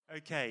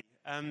Okay,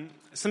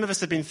 some of us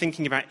have been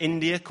thinking about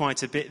India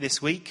quite a bit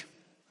this week.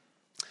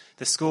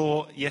 The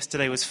score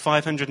yesterday was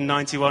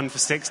 591 for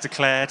 6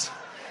 declared.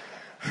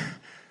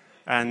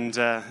 And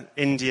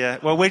India,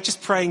 well, we're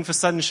just praying for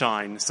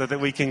sunshine so that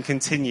we can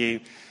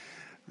continue.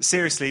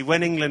 Seriously,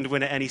 when England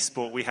win at any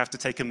sport, we have to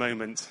take a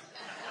moment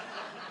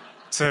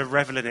to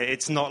revel in it.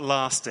 It's not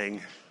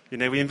lasting. You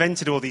know, we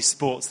invented all these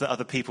sports that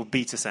other people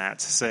beat us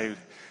at, so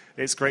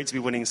it's great to be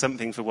winning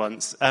something for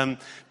once.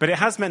 But it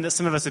has meant that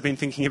some of us have been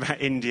thinking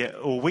about India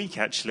all week,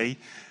 actually.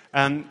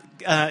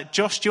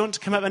 Josh, do you want to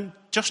come up? And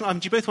Josh and I,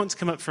 do you both want to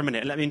come up for a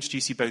minute? Let me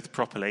introduce you both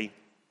properly.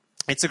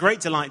 It's a great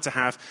delight to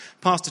have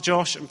Pastor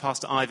Josh and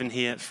Pastor Ivan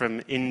here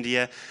from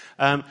India.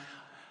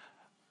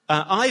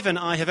 Ivan,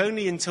 I have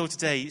only until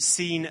today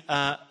seen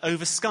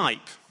over Skype.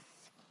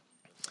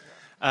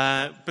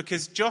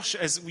 Because Josh,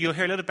 as you'll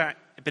hear a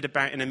bit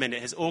about in a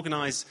minute, has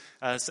organised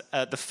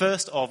the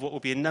first of what will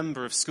be a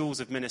number of schools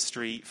of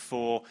ministry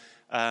for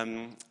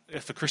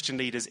Christian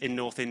leaders in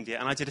North India.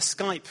 And I did a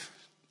Skype,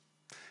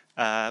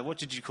 what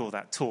did you call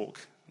that, talk,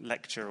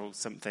 lecture or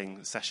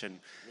something, session?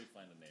 We'll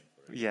find a name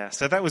for it. Yeah,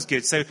 so that was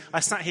good. So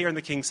I sat here in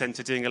the King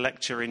Centre doing a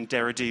lecture in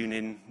Dehradun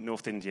in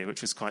North India,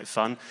 which was quite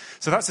fun.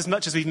 So that's as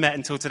much as we've met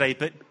until today.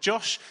 But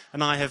Josh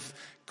and I have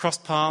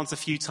crossed paths a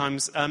few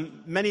times.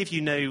 Many of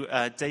you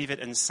know David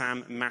and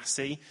Sam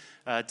Massey.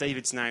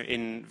 David's now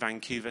in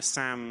Vancouver.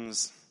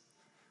 Sam's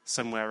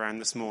somewhere around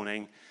this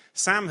morning.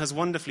 Sam has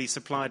wonderfully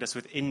supplied us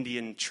with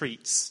Indian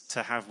treats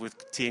to have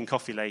with tea and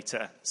coffee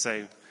later.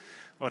 So,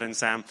 well done,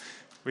 Sam.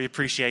 We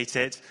appreciate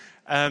it.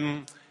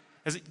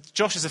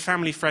 Josh is a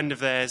family friend of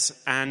theirs,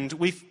 and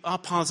our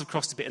paths have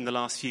crossed a bit in the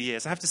last few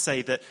years. I have to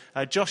say that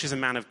Josh is a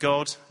man of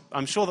God.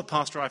 I'm sure that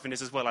Pastor Ivan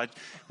is as well.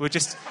 We're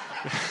just...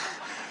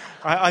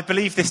 I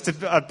believe this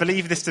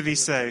to be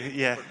so,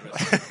 yeah.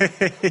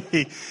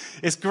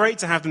 It's great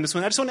to have them this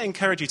morning. I just want to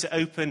encourage you to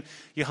open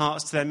your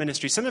hearts to their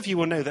ministry. Some of you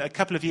will know that a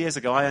couple of years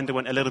ago I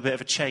underwent a little bit of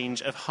a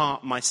change of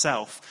heart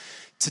myself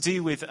to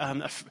do with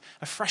a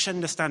fresh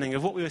understanding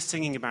of what we were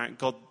singing about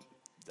God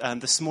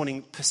this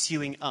morning,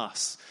 pursuing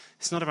us.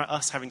 It's not about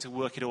us having to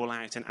work it all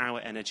out in our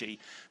energy,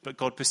 but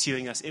God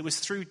pursuing us. It was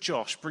through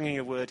Josh bringing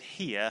a word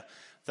here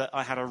that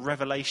I had a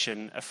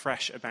revelation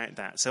afresh about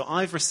that. So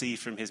I've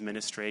received from his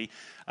ministry.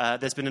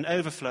 There's been an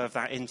overflow of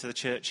that into the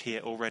church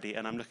here already,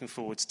 and I'm looking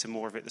forward to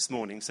more of it this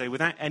morning. So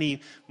without any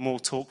more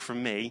talk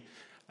from me,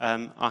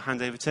 I'll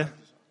hand over to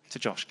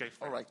Josh. Go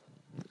for it. All right.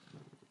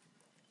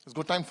 It's a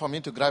good time for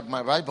me to grab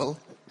my Bible.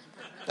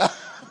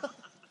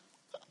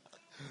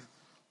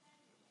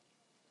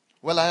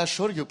 Well, I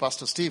assure you,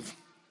 Pastor Steve,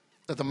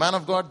 that the man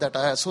of God that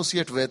I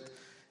associate with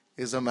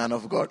is a man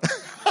of God.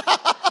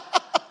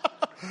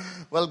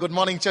 Well, good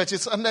morning, church.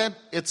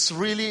 It's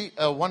really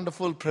a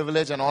wonderful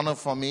privilege and honor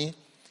for me,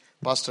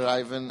 Pastor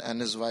Ivan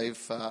and his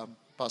wife,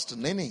 Pastor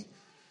Nini,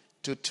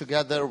 to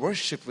together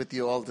worship with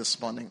you all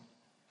this morning.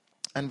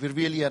 And we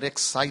really are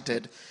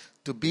excited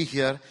to be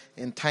here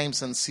in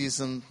times and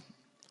seasons,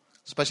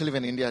 especially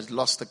when India has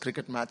lost the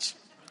cricket match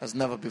as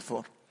never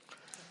before.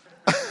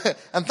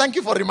 And thank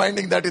you for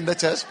reminding that in the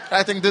church.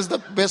 I think this is the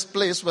best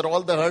place where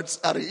all the hurts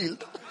are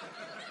healed.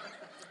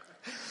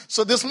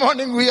 So this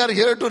morning we are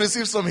here to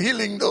receive some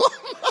healing though.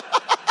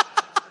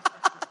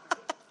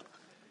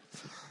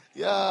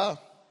 Yeah.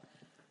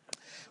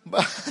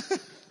 But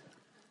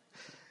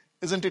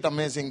isn't it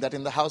amazing that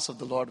in the house of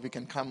the Lord we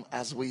can come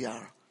as we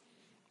are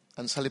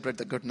and celebrate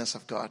the goodness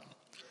of God,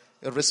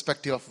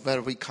 irrespective of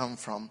where we come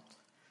from,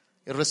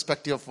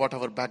 irrespective of what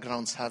our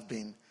backgrounds have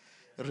been,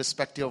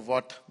 irrespective of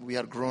what we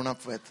are grown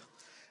up with,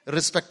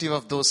 irrespective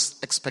of those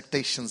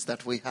expectations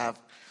that we have.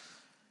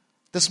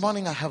 This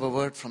morning I have a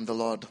word from the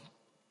Lord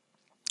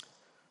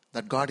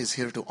that God is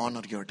here to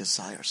honor your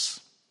desires.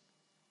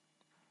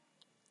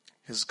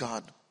 He's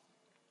God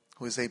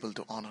who is able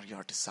to honor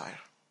your desire.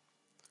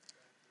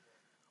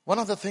 One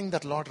of the things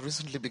that Lord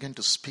recently began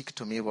to speak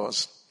to me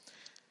was,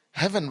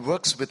 heaven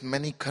works with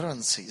many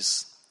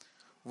currencies.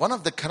 One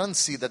of the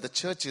currency that the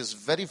church is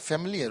very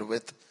familiar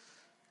with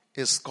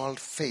is called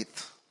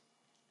faith.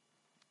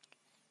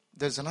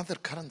 There's another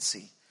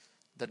currency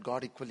that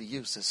God equally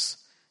uses.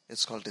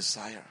 It's called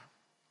desire,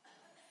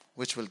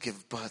 which will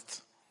give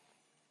birth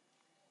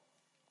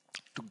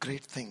to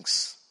great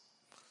things.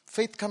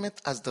 Faith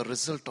cometh as the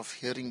result of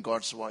hearing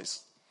God's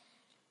voice.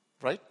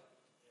 Right?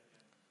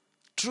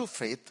 True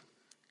faith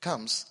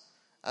comes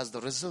as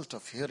the result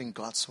of hearing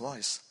God's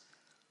voice.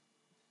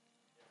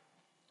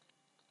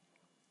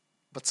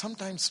 But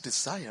sometimes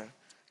desire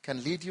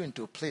can lead you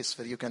into a place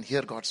where you can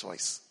hear God's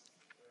voice.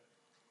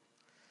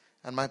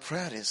 And my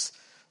prayer is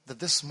that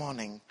this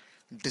morning,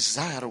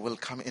 desire will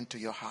come into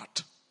your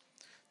heart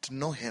to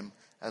know Him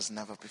as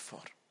never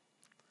before.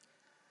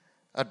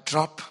 A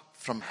drop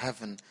from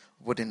heaven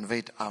would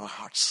invade our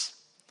hearts.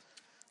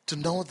 To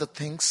know the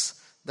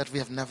things that we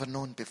have never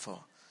known before.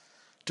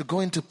 To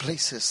go into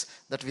places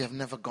that we have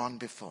never gone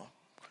before.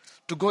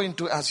 To go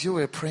into, as you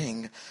were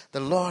praying, the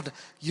Lord,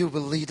 you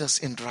will lead us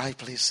in dry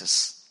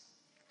places.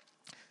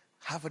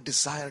 Have a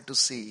desire to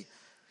see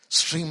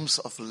streams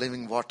of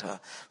living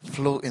water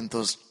flow in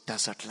those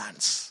desert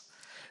lands.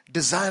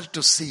 Desire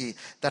to see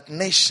that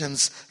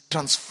nations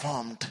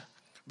transformed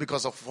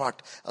because of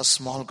what a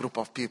small group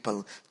of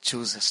people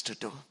chooses to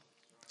do.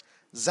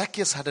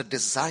 Zacchaeus had a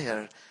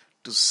desire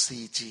to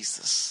see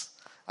Jesus.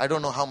 I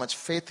don't know how much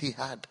faith he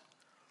had,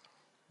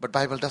 but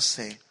Bible does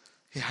say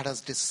he had a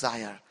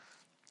desire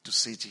to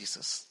see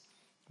Jesus.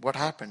 What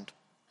happened?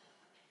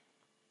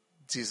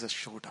 Jesus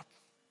showed up.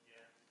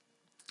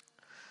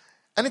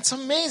 And it's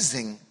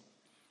amazing.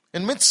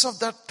 In midst of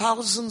that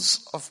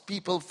thousands of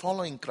people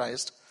following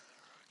Christ,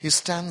 he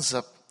stands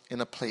up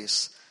in a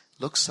place,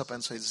 looks up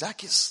and says,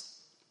 Zacchaeus,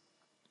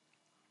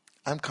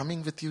 I'm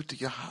coming with you to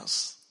your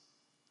house.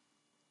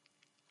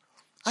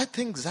 I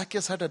think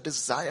Zacchaeus had a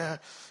desire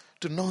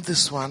to know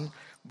this one,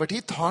 but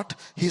he thought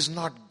he's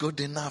not good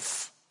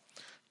enough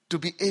to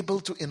be able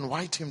to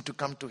invite him to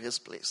come to his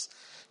place.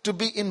 To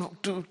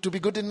be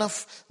good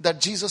enough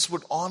that Jesus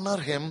would honor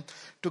him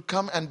to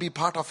come and be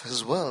part of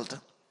his world.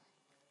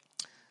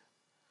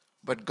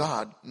 But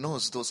God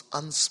knows those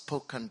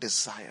unspoken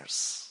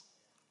desires.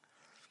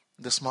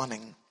 This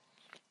morning,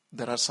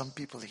 there are some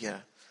people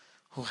here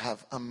who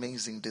have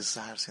amazing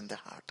desires in their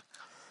heart.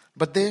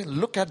 But they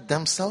look at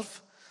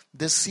themselves,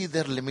 they see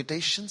their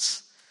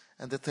limitations,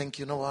 and they think,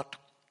 you know what?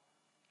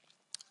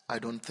 I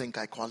don't think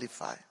I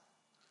qualify.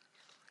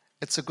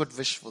 It's a good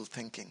wishful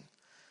thinking.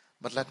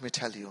 But let me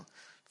tell you,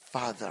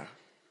 Father,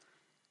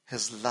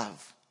 His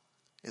love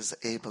is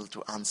able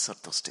to answer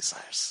those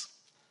desires.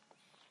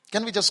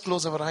 Can we just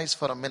close our eyes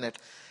for a minute,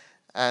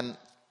 and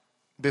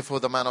before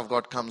the man of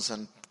God comes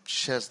and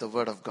shares the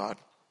word of God,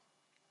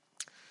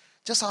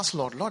 just ask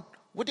Lord,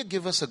 would you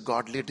give us a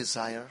godly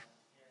desire?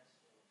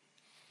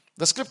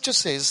 The scripture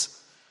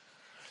says,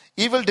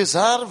 evil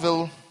desire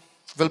will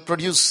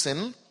produce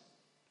sin,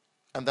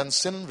 and then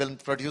sin will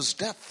produce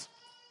death.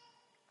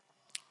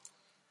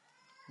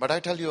 But I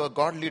tell you, a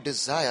godly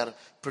desire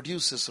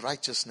produces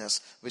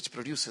righteousness, which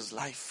produces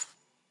life.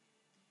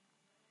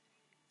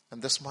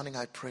 And this morning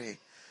I pray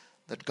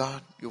that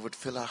God, you would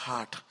fill our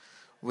heart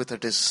with a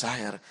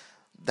desire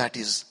that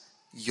is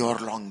your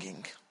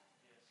longing.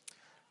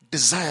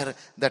 Desire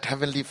that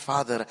Heavenly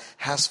Father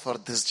has for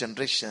this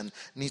generation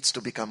needs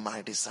to become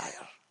my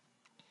desire.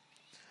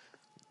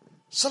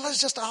 So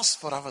let's just ask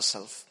for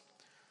ourselves,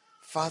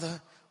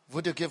 Father,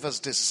 would you give us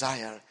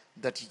desire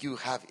that you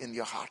have in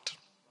your heart?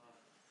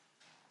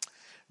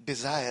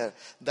 Desire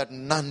that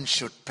none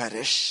should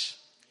perish.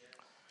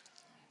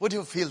 Would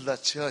you fill the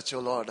church, O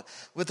Lord,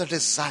 with a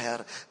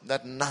desire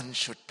that none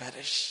should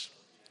perish?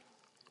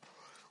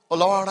 O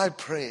Lord, I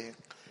pray,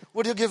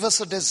 would you give us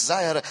a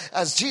desire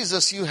as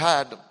Jesus you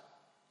had?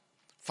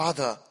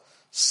 Father,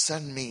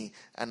 send me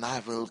and I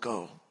will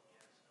go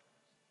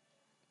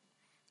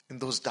in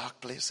those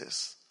dark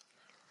places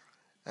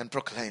and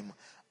proclaim,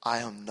 I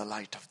am the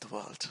light of the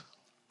world.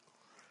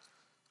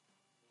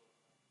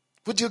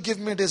 Would you give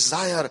me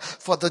desire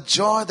for the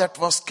joy that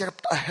was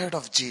kept ahead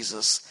of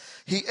Jesus?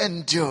 He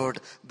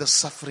endured the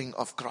suffering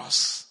of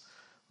cross.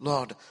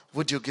 Lord,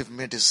 would you give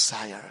me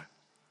desire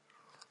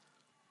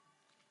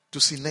to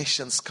see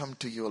nations come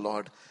to you,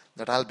 Lord,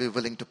 that I'll be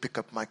willing to pick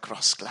up my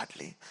cross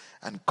gladly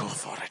and go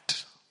for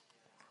it.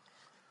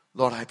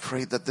 Lord, I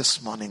pray that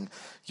this morning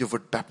you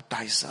would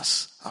baptize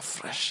us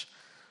afresh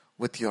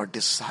with your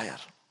desire.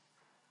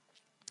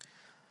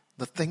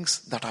 The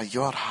things that are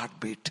your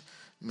heartbeat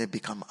may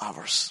become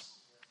ours.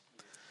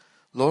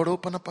 Lord,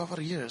 open up our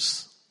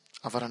ears,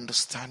 our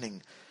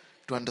understanding,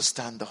 to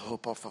understand the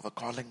hope of our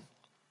calling,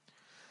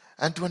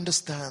 and to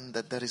understand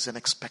that there is an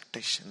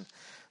expectation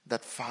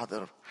that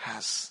Father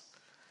has,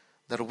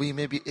 that we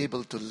may be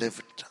able to live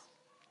it.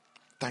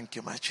 Thank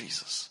you, my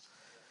Jesus.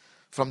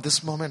 From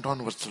this moment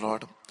onwards,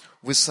 Lord,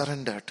 we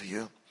surrender to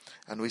you,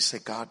 and we say,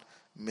 God,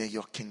 may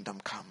your kingdom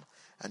come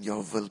and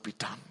your will be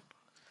done.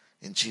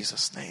 In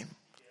Jesus' name,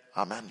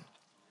 amen.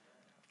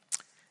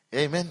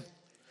 Amen.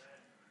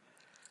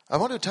 I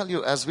want to tell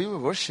you, as we were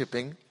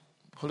worshiping,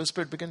 Holy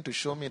Spirit began to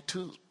show me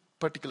two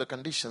particular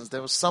conditions.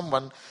 There was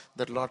someone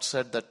that Lord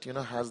said that,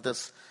 has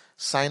this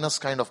sinus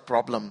kind of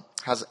problem,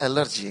 has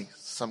allergy,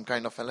 some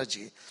kind of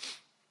allergy.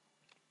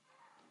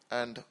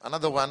 And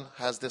another one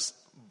has this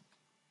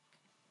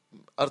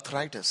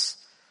arthritis,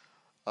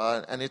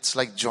 and it's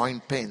like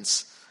joint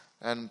pains.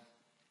 And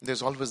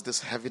there's always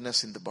this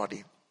heaviness in the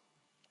body.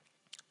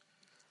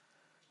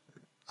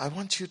 I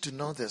want you to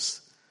know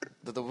this,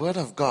 that the Word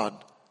of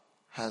God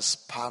has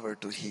power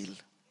to heal.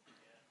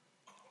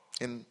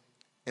 In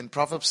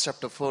Proverbs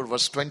chapter 4,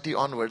 verse 20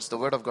 onwards, the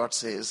Word of God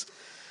says,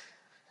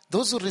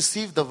 those who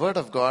receive the Word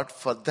of God,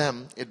 for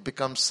them it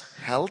becomes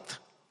health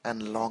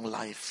and long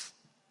life.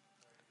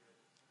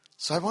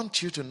 So I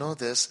want you to know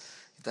this,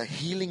 the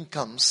healing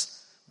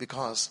comes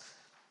because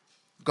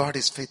God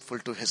is faithful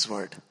to His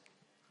Word.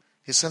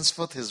 He sends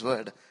forth His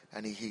Word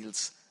and He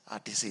heals our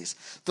disease.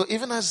 So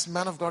even as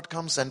man of God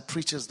comes and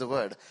preaches the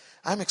Word,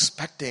 I'm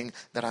expecting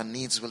that our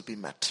needs will be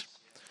met.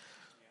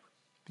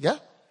 Yeah?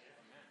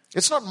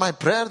 It's not my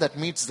prayer that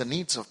meets the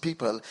needs of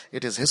people.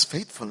 It is His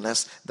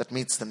faithfulness that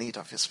meets the need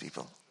of His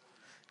people.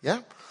 Yeah?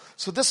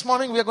 So this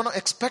morning we are going to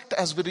expect,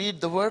 as we read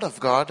the Word of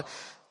God,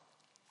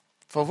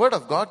 for Word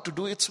of God to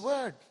do its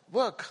work.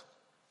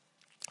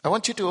 I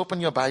want you to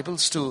open your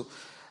Bibles to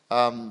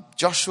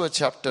Joshua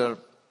chapter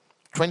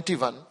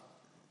 21.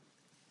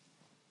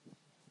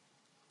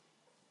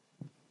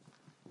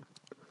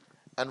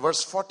 And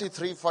verse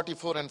 43,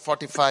 44, and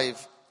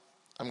 45,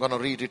 I'm going to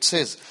read. It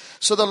says,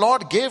 "So the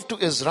Lord gave to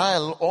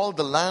Israel all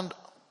the land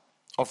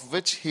of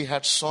which he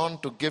had sworn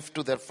to give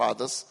to their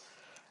fathers,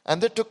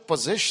 and they took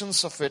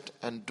possessions of it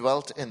and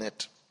dwelt in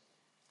it.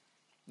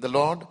 The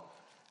Lord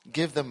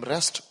gave them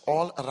rest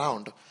all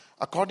around,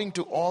 according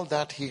to all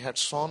that he had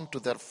sworn to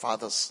their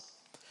fathers.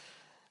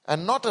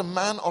 And not a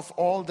man of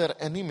all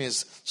their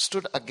enemies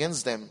stood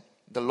against them.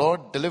 The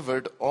Lord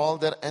delivered all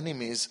their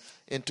enemies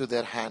into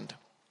their hand.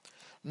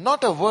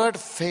 Not a word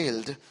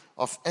failed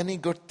of any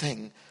good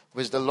thing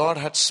which the Lord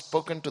had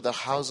spoken to the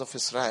house of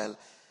Israel.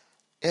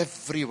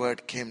 Every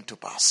word came to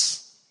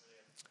pass."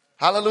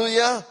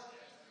 Hallelujah.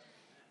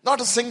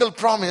 Not a single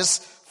promise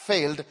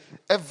failed.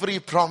 Every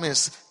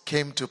promise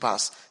came to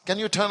pass. Can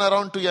you turn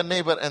around to your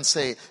neighbor and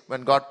say,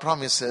 when God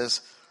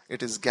promises,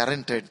 it is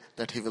guaranteed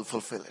that he will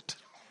fulfill it.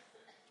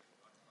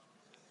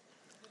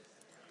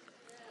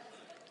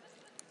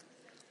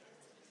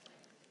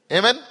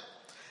 Amen.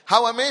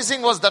 How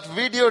amazing was that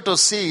video to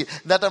see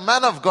that a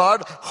man of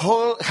God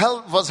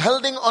was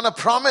holding on a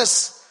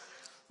promise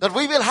that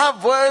we will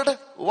have word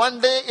one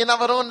day in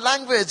our own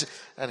language.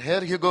 And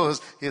here he goes.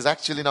 He is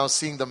actually now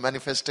seeing the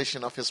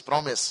manifestation of his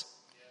promise.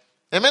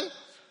 Amen.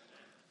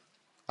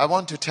 I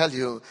want to tell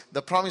you,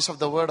 the promise of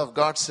the Word of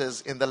God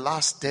says, in the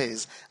last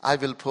days, I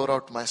will pour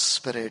out my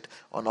Spirit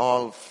on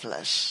all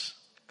flesh.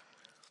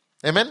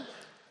 Amen.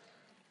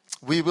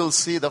 We will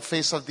see the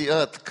face of the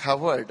earth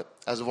covered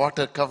as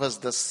water covers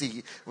the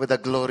sea with the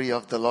glory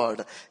of the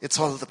Lord. It's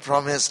all the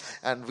promise,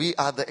 and we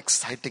are the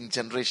exciting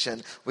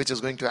generation which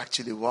is going to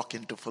actually walk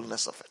into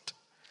fullness of it.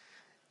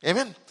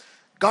 Amen.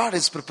 God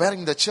is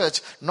preparing the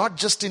church, not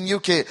just in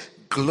UK,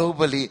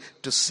 globally,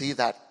 to see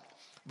that.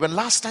 When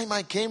last time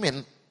I came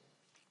in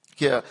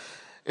here,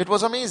 it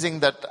was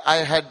amazing that I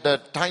had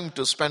time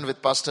to spend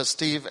with Pastor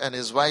Steve and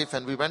his wife,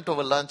 and we went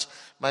over lunch.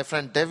 My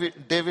friend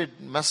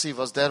David Massey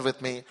was there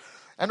with me.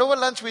 And over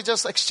lunch, we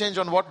just exchanged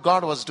on what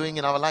God was doing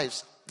in our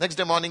lives. Next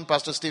day morning,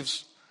 Pastor Steve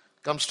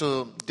comes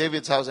to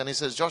David's house and he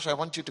says, "Josh, I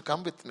want you to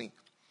come with me."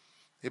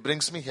 He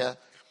brings me here,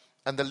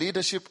 and the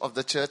leadership of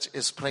the church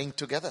is praying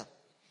together.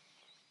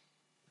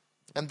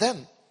 And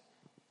then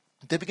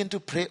they begin to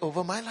pray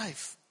over my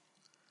life.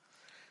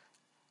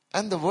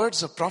 And the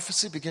words of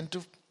prophecy begin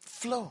to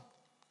flow.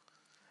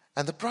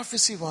 And the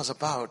prophecy was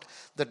about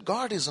that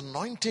God is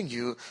anointing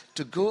you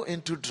to go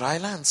into dry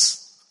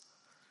lands.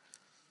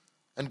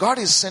 And God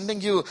is sending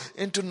you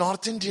into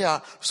North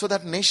India so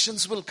that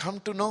nations will come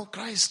to know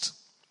Christ.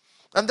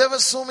 And there were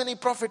so many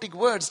prophetic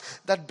words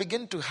that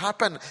begin to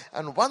happen.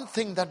 And one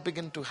thing that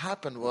began to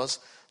happen was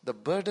the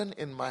burden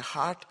in my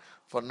heart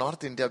for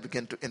North India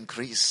began to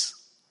increase.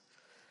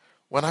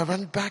 When I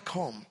went back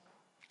home,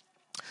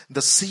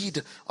 the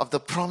seed of the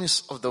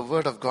promise of the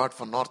Word of God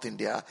for North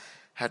India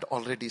had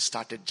already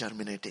started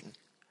germinating.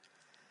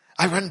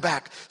 I went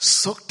back,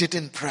 soaked it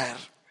in prayer.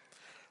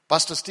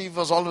 Pastor Steve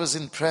was always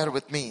in prayer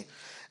with me.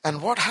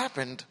 And what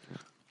happened?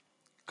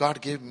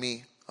 God gave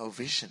me a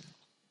vision.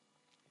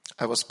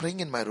 I was praying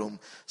in my room.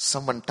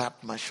 Someone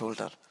tapped my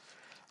shoulder.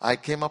 I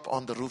came up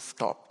on the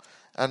rooftop.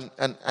 And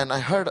I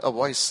heard a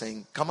voice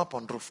saying, "Come up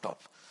on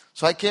rooftop."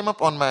 So I came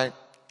up on my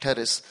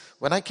terrace.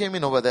 When I came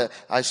in over there,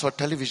 I saw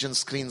television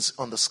screens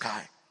on the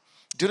sky.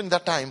 During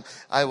that time,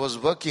 I was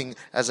working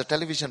as a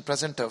television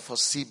presenter for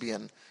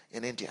CBN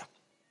in India.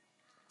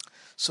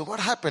 So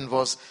what happened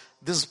was,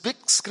 these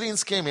big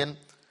screens came in,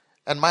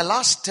 and my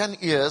last 10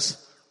 years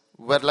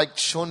were like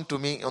shown to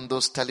me on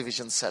those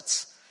television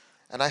sets.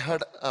 And I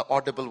heard an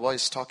audible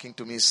voice talking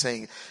to me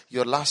saying,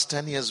 "Your last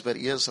 10 years were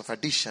years of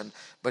addition,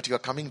 but your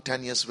coming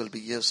 10 years will be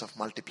years of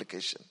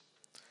multiplication."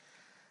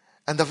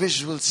 And the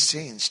visuals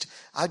changed.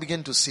 I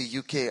began to see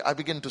UK. I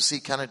began to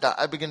see Canada.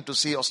 I began to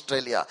see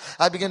Australia.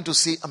 I began to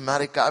see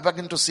America. I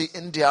began to see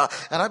India.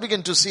 And I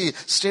began to see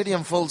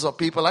stadium fulls of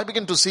people. I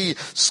began to see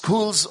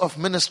schools of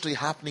ministry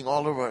happening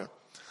all over.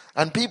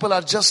 And people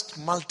are just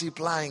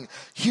multiplying.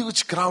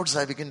 Huge crowds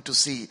I begin to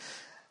see.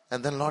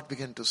 And then Lord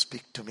began to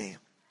speak to me.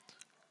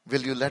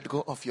 "Will you let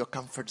go of your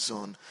comfort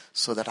zone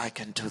so that I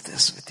can do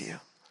this with you?"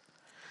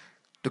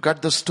 To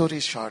cut the story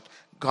short,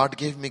 God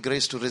gave me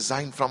grace to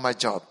resign from my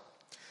job.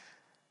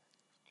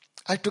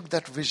 I took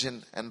that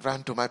vision and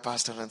ran to my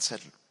pastor and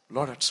said,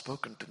 "Lord had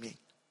spoken to me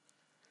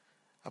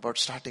about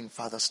starting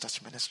Father's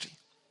Touch Ministry."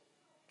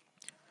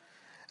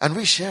 And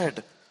we shared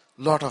a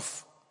lot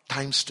of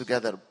times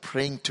together,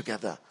 praying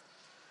together.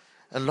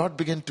 And Lord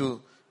began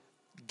to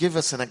give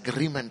us an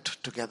agreement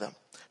together.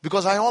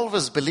 Because I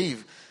always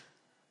believe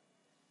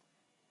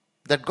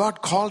that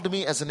God called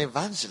me as an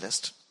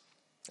evangelist.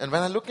 And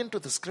when I look into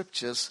the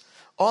scriptures,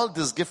 all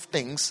these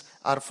giftings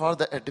are for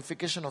the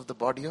edification of the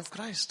body of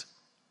Christ.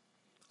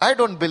 I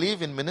don't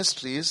believe in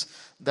ministries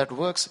that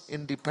works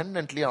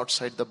independently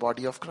outside the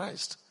body of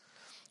Christ.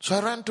 So I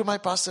ran to my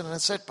pastor and I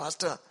said,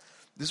 "Pastor,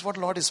 this is what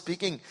Lord is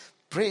speaking.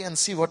 Pray and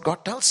see what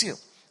God tells you."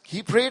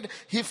 He prayed,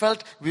 he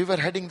felt we were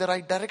heading the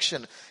right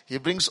direction. He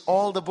brings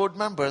all the board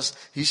members,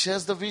 he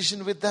shares the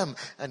vision with them.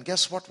 And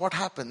guess what? What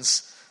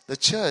happens? The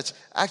church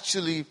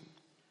actually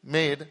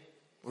made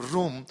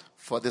room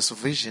for this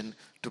vision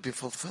to be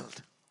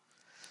fulfilled.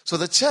 So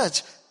the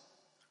church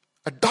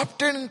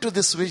adopted into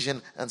this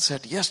vision and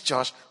said, yes,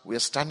 Josh, we are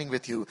standing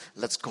with you.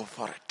 Let's go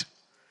for it.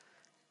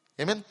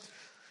 Amen.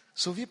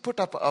 So we put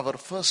up our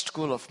first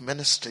school of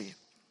ministry,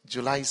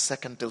 July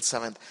 2nd till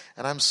 7th.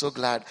 And I'm so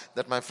glad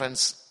that my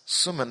friends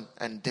Suman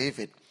and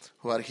David,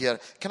 who are here,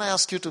 can I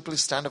ask you to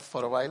please stand up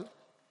for a while?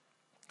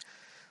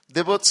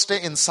 They both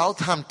stay in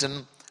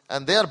Southampton,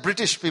 and they are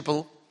British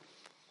people.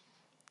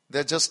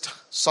 They're just,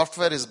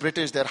 software is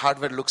British, their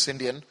hardware looks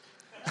Indian.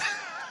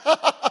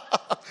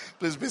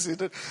 Please be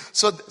seated.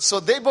 So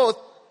they both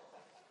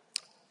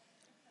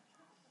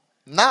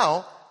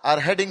now are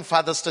heading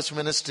Father's Touch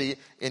Ministry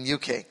in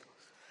UK.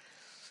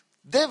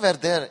 They were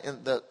there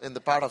in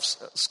the part of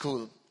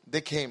school.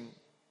 They came.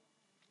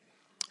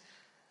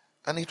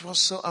 And it was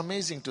so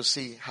amazing to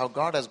see how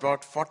God has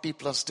brought 40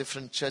 plus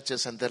different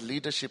churches and their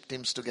leadership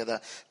teams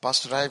together.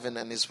 Pastor Ivan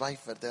and his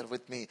wife were there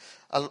with me,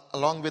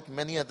 along with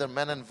many other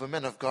men and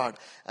women of God.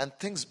 And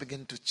things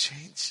began to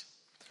change.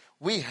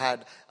 We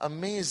had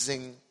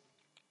amazing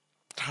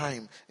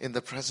time in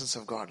the presence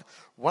of God.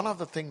 One of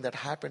the things that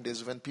happened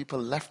is when people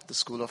left the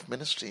school of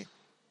ministry,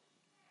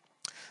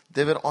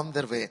 they were on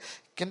their way.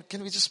 Can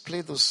we just play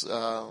those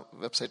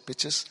website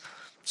pictures?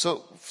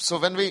 So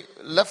when we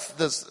left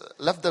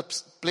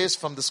the place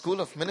from the school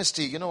of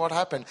ministry, you know what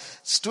happened?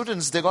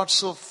 Students, they got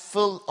so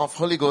full of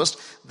Holy Ghost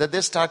that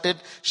they started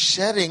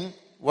sharing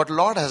what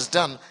Lord has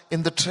done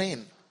in the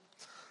train.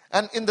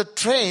 And in the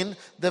train,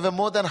 there were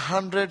more than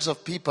hundreds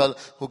of people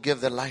who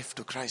gave their life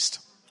to Christ.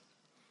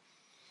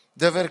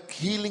 There were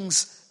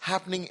healings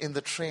happening in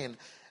the train,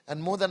 and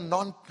more than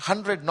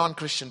 100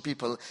 non-Christian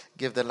people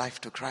gave their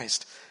life to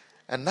Christ.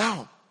 And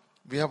now,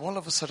 we have all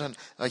of a sudden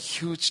a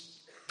huge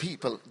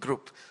people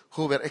group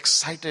who were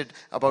excited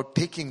about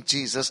taking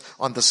Jesus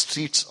on the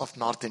streets of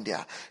North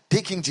India,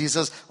 taking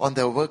Jesus on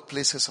their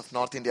workplaces of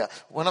North India.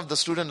 One of the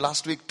students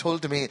last week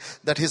told me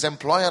that his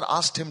employer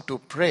asked him to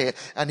pray,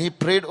 and he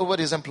prayed over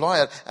his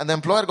employer, and the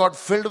employer got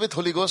filled with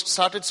Holy Ghost,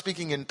 started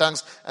speaking in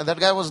tongues, and that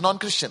guy was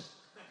non-Christian.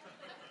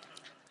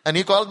 And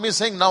he called me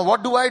saying, now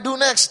what do I do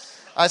next?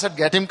 I said,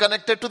 get him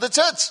connected to the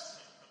church.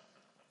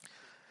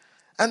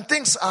 And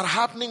things are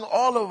happening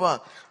all over.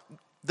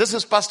 This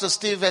is Pastor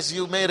Steve, as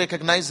you may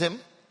recognize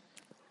him.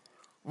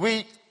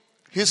 He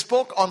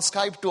spoke on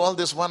Skype to all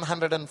these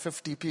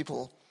 150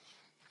 people.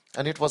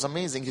 And it was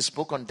amazing. He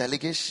spoke on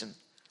delegation.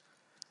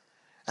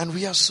 And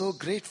we are so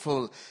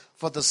grateful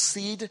for the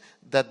seed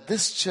that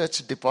this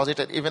church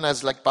deposited. Even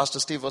as like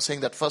Pastor Steve was saying,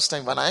 that first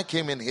time when I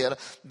came in here,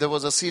 there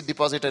was a seed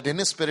deposited in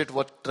his spirit,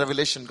 what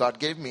revelation God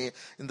gave me.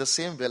 In the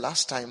same way,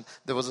 last time,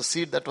 there was a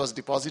seed that was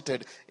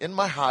deposited in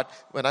my heart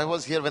when I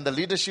was here, when the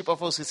leadership of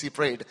OCC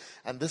prayed.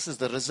 And this is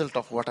the result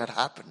of what had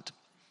happened.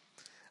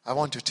 I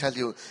want to tell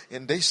you,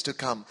 in days to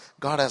come,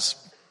 God has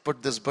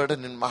put this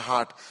burden in my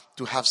heart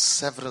to have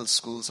several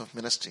schools of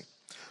ministry.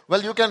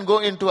 Well, you can go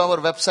into our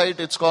website.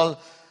 It's called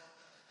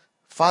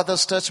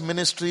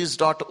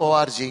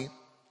fatherstouchministries.org,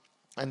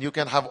 and you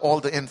can have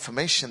all the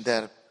information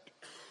there.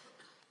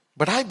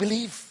 But I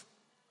believe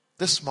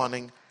this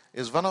morning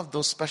is one of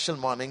those special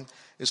mornings,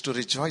 is to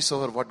rejoice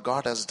over what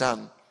God has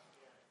done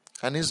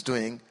and is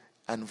doing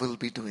and will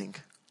be doing.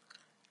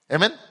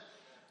 Amen?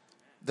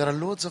 There are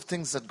loads of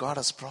things that God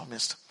has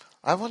promised.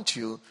 I want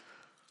you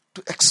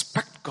to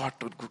expect God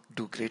to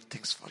do great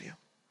things for you.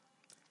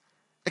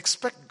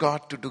 Expect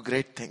God to do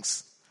great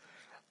things.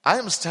 I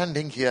am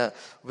standing here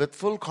with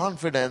full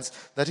confidence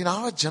that in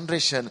our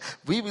generation,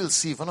 we will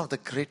see one of the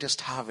greatest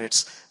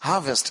harvest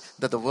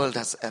that the world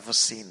has ever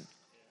seen.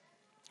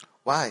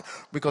 Why?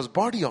 Because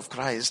body of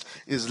Christ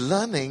is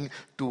learning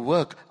to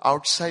work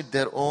outside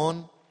their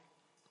own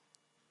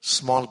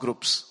small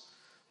groups.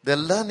 They're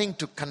learning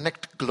to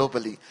connect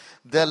globally.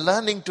 They're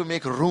learning to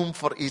make room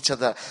for each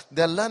other.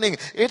 They're learning.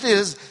 It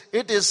is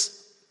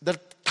the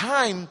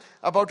time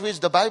about which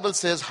the Bible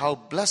says how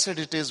blessed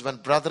it is when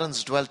brethren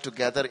dwell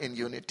together in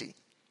unity.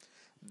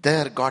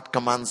 There God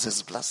commands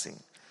His blessing.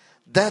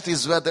 That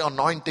is where the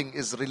anointing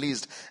is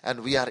released,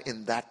 and we are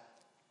in that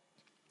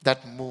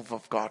move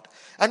of God.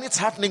 And it's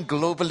happening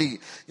globally.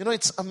 You know,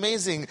 it's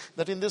amazing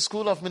that in this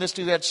school of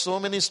ministry we had so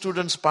many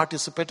students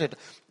participated,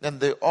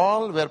 and they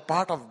all were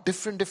part of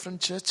different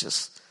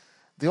churches.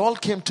 They all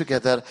came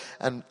together,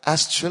 and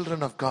as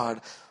children of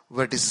God,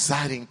 were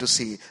desiring to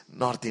see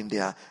North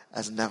India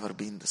has never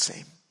been the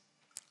same.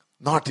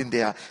 North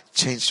India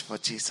changed for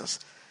Jesus.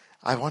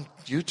 I want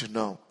you to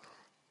know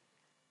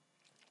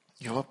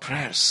your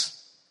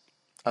prayers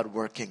are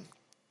working.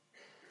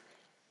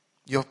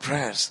 Your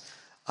prayers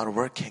are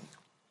working.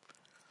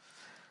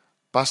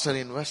 Pastor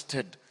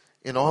invested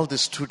in all the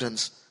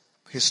students,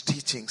 his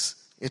teachings.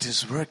 It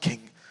is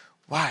working.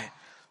 Why?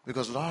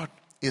 Because Lord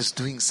is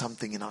doing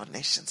something in our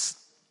nations.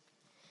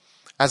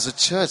 As a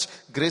church,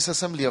 Grace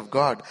Assembly of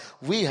God,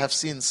 we have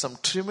seen some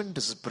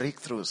tremendous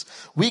breakthroughs.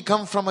 We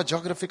come from a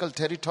geographical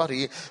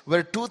territory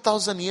where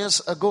 2,000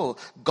 years ago,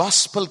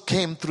 gospel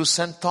came through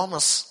St.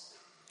 Thomas.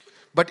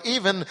 But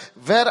even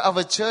where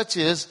our church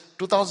is,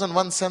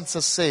 2001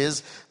 census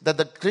says that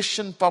the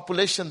Christian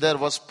population there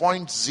was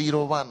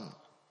 0.01.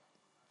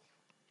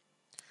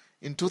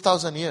 In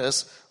 2,000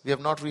 years, we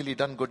have not really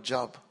done good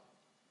job.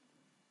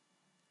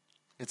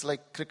 It's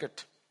like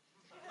cricket.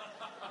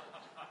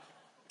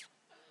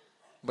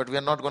 But we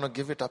are not going to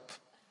give it up.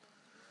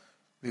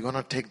 We're going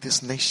to take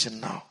this nation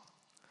now.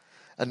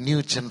 A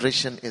new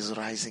generation is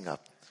rising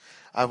up.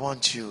 I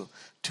want you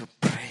to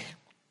pray.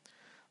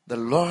 The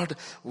Lord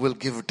will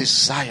give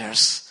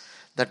desires.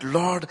 That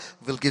Lord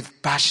will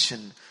give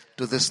passion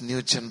to this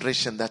new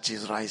generation that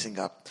is rising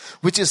up,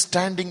 which is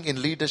standing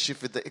in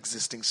leadership with the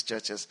existing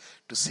churches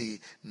to see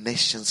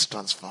nations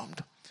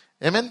transformed.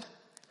 Amen?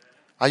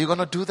 Are you going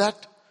to do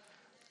that?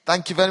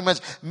 Thank you very much.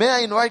 May I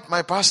invite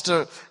my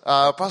pastor,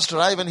 Pastor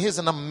Ivan. He's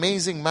an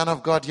amazing man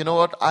of God. You know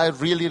what? I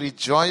really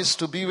rejoice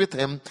to be with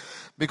him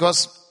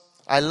because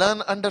I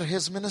learn under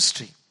his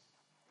ministry.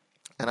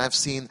 And I've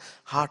seen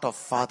heart of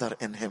father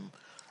in him.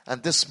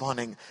 And this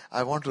morning,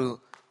 I want to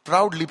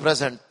proudly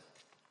present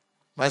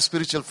my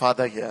spiritual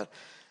father here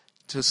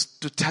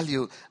to tell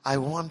you, I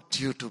want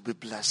you to be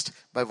blessed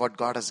by what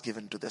God has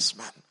given to this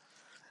man.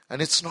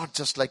 And it's not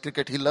just like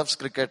cricket. He loves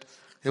cricket.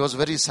 He was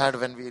very sad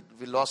when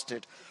we lost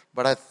it.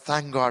 But I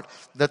thank God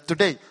that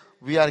today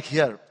we are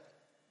here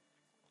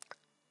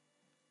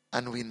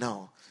and we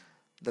know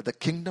that the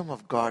kingdom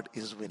of God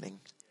is winning.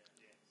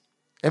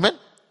 Amen?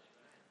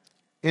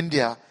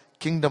 India,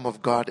 kingdom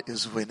of God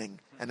is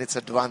winning and it's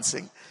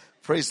advancing.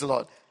 Praise the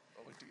Lord.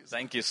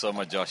 Thank you so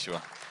much,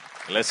 Joshua.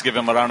 Let's give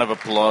him a round of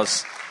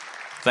applause.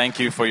 Thank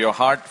you for your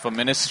heart for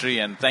ministry,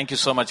 and thank you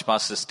so much,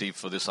 Pastor Steve,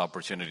 for this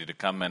opportunity to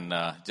come and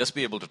just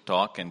be able to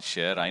talk and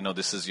share. I know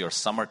this is your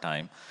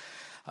summertime.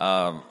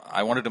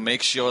 I wanted to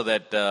make sure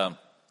that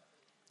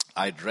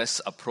I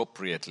dress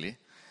appropriately,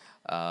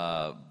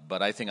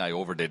 but I think I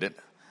overdid it.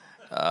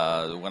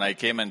 When I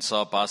came and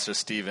saw Pastor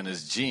Steve in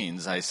his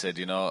jeans, I said,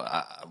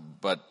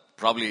 but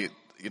probably,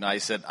 I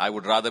said I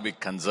would rather be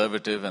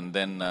conservative and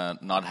then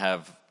not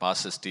have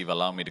Pastor Steve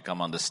allow me to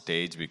come on the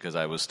stage because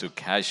I was too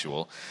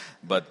casual.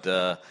 But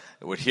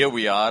here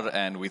we are,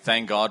 and we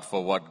thank God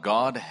for what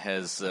God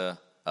has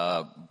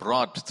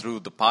brought through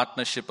the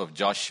partnership of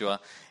Joshua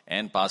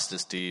and Pastor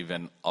Steve,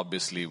 and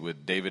obviously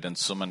with David and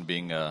Suman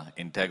being an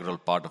integral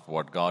part of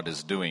what God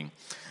is doing.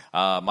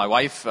 My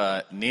wife,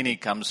 Nini,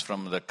 comes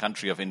from the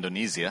country of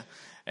Indonesia,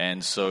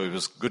 and so it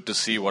was good to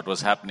see what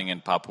was happening in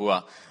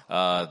Papua,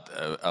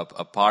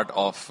 a part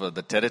of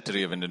the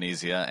territory of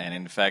Indonesia. And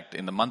in fact,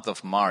 in the month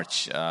of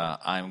March,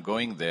 I'm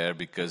going there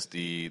because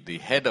the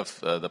head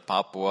of the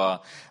Papua,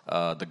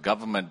 the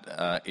government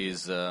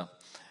is a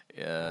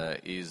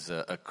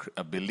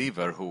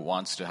believer who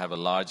wants to have a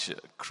large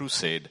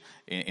crusade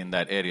in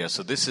that area.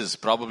 So this is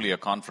probably a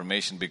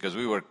confirmation because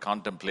we were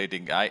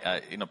contemplating.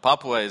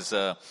 Papua is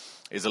a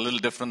little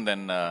different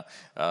than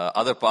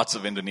other parts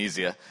of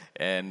Indonesia,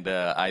 and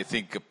I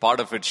think part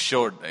of it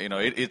showed.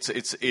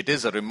 It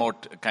is a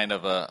remote kind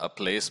of a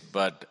place,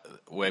 but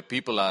where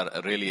people are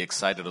really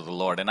excited of the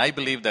Lord. And I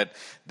believe that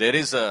there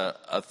is a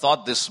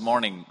thought this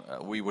morning.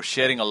 We were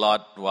sharing a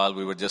lot while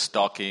we were just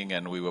talking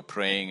and we were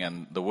praying,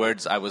 and the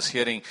words I was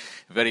hearing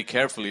very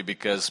carefully,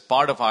 because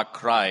part of our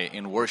cry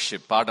in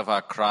worship, part of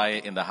our cry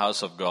in the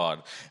house of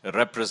God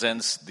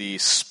represents the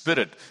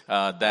spirit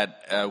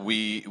that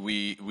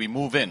we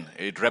move in.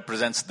 It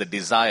represents the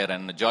desire,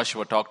 and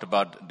Joshua talked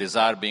about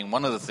desire being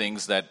one of the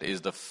things that is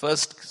the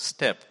first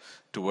step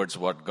towards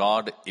what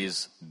God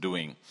is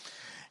doing.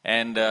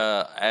 And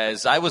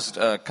as I was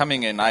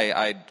coming in,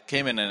 I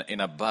came in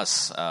a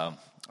bus.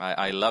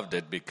 I loved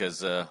it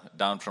because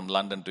down from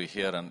London to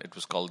here, and it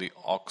was called the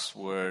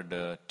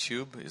Oxford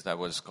Tube. Is that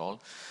what it's called?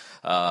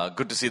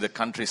 Good to see the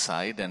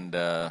countryside. And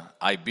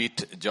I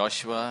beat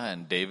Joshua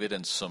and David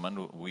and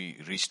Suman. We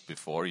reached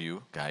before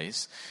you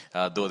guys,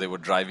 though they were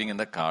driving in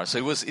the car. So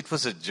it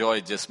was a joy.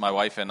 Just my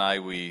wife and I,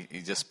 we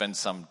just spent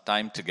some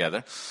time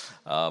together.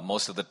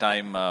 Most of the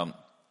time.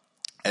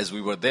 As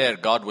we were there,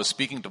 God was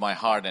speaking to my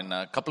heart, and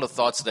a couple of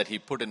thoughts that He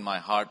put in my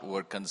heart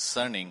were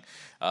concerning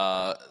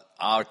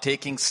our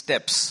taking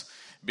steps.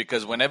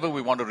 Because whenever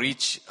we want to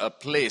reach a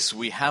place,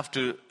 we have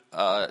to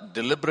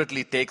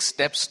deliberately take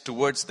steps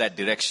towards that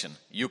direction.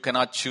 You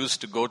cannot choose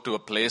to go to a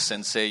place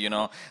and say,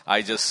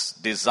 I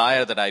just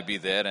desire that I be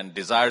there, and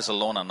desires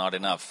alone are not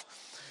enough.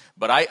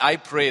 But I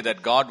pray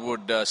that God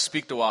would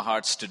speak to our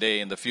hearts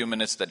today in the few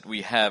minutes that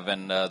we have,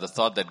 and the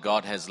thought that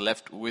God has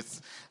left with,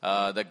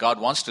 that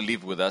God wants to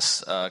leave with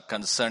us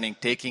concerning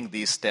taking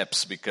these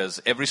steps, because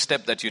every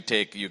step that you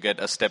take, you get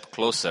a step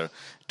closer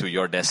to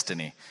your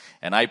destiny.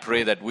 And I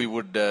pray that we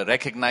would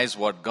recognize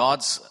what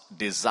God's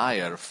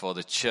desire for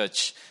the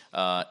church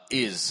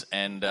is.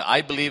 And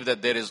I believe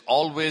that there is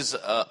always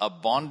a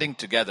bonding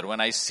together.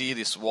 When I see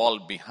this wall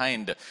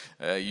behind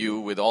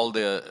you with all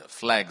the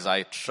flags,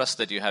 I trust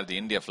that you have the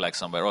India flag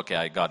somewhere. Okay,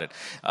 I got it.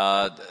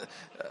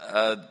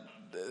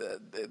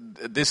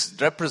 this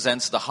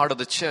represents the heart of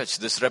the church.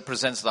 This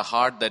represents the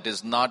heart that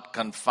is not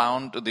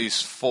confined to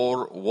these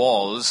four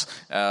walls,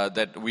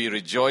 that we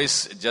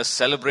rejoice just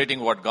celebrating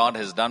what God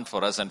has done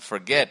for us and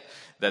forget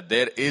that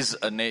there is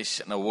a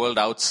nation, a world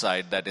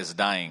outside that is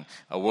dying,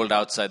 a world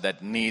outside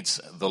that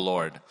needs the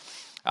Lord.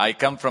 I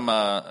come from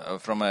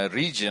a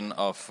region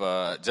of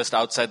just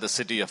outside the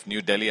city of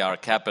New Delhi, our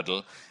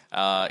capital.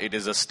 It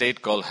is a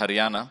state called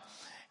Haryana.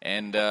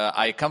 And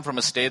I come from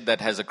a state that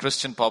has a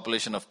Christian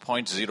population of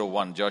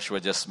 0.01. Joshua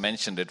just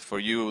mentioned it. For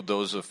you,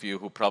 those of you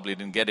who probably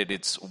didn't get it,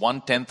 it's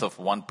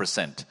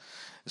 0.1%.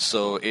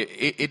 So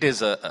it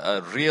is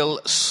a real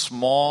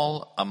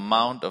small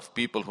amount of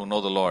people who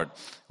know the Lord.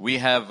 We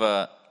have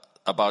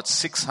about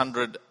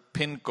 600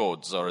 pin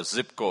codes or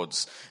zip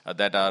codes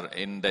that are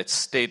in that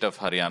state of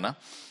Haryana.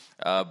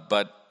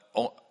 But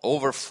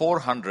over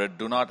 400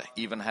 do not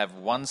even have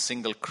one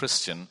single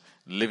Christian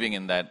living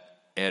in that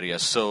area.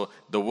 So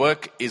the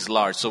work is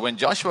large. So when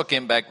Joshua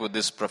came back with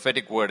this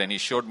prophetic word and he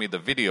showed me the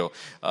video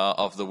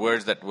of the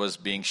words that was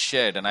being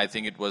shared, and I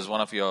think it was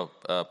one of your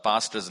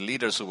pastors,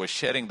 leaders who were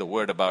sharing the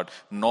word about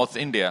North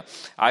India,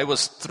 I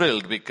was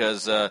thrilled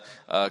because a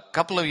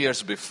couple of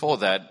years before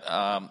that,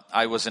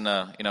 I was in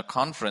a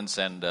conference,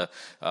 and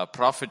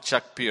Prophet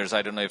Chuck Pierce,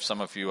 I don't know if some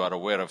of you are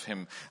aware of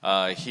him,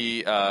 he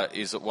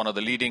is one of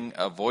the leading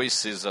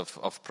voices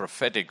of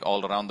prophetic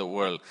all around the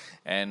world,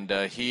 and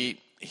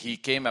he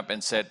came up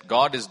and said,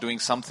 God is going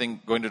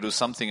to do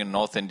something in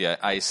North India.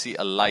 I see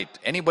a light.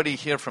 Anybody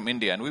here from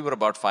India? And we were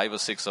about 5 or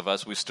 6 of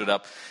us. We stood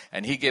up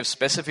and he gave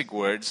specific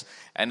words.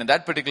 And in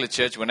that particular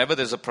church, whenever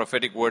there's a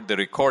prophetic word, they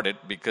record it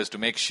because to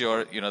make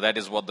sure, that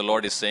is what the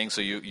Lord is saying. So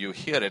you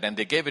hear it, and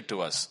they gave it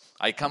to us.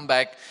 I come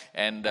back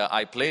and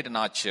I played in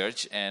our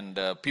church, and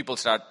people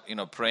start,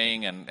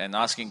 praying and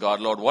asking God,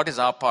 Lord, what is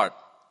our part?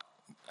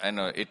 And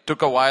it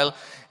took a while,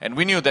 and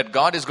we knew that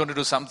God is going to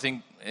do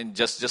something, and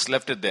just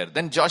left it there.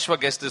 Then Joshua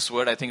gets this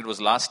word, I think it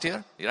was last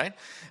year, right?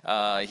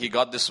 He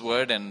got this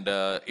word, and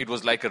it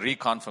was like a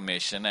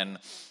reconfirmation. And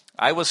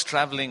I was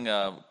traveling,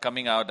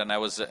 coming out, and I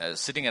was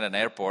sitting at an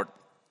airport.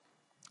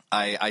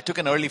 I took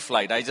an early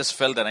flight. I just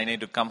felt that I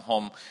need to come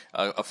home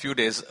a few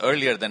days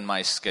earlier than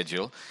my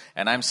schedule.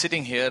 And I'm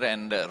sitting here,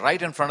 and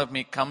right in front of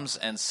me comes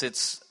and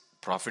sits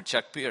Prophet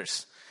Chuck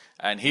Pierce.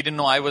 And he didn't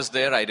know I was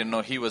there. I didn't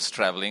know he was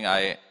traveling.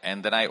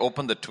 And then I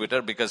opened the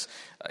Twitter because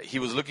he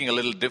was looking a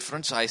little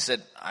different. So I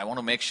said, I want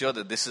to make sure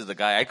that this is the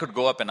guy. I could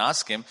go up and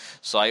ask him.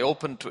 So I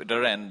opened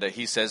Twitter, and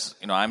he says,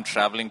 I'm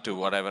traveling to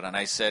whatever. And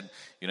I said,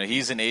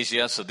 he's in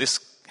Asia, so this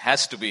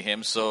has to be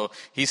him. So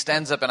he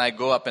stands up, and I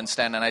go up and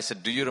stand. And I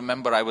said, do you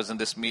remember I was in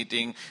this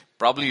meeting?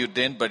 Probably you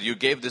didn't, but you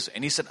gave this.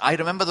 And he said, I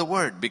remember the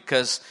word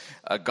because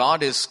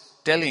God is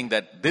telling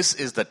that this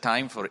is the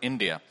time for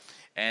India.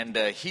 And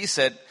he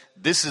said,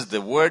 this is the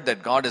word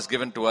that God has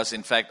given to us.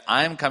 In fact,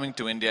 I am coming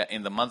to India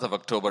in the month of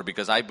October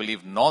because I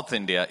believe North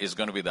India is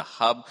going to be the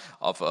hub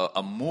of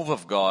a move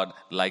of God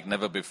like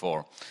never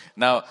before.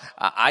 Now,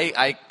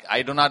 I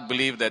do not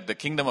believe that the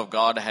kingdom of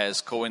God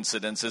has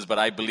coincidences, but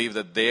I believe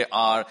that there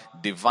are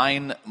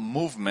divine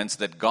movements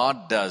that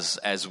God does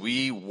as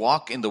we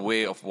walk in the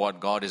way of what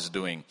God is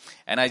doing.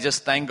 And I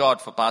just thank God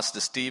for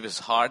Pastor Steve, his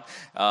heart.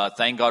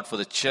 Thank God for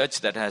the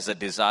church that has a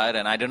desire.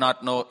 And I do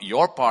not know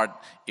your part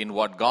in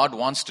what God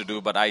wants to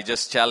do, but I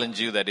just challenge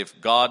you that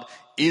if God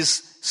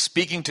is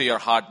speaking to your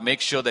heart,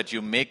 make sure that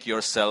you make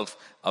yourself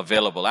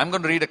available. I'm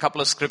going to read a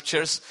couple of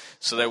scriptures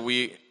so that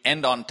we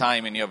end on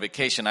time in your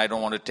vacation. I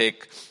don't want to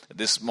take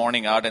this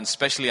morning out, and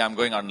especially I'm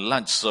going on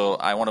lunch, so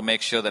I want to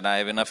make sure that I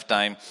have enough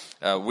time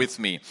with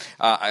me.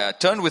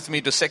 Turn with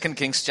me to 2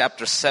 Kings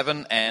chapter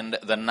 7 and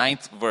the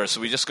 9th verse.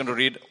 We're just going to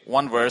read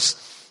one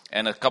verse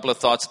and a couple of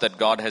thoughts that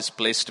God has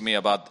placed to me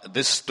about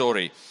this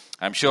story.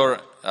 I'm sure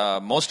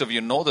most of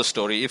you know the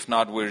story. If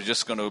not, we're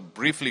just going to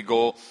briefly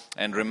go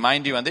and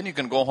remind you, and then you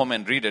can go home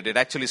and read it. It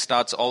actually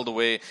starts all the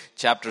way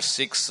chapter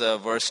 6,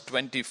 verse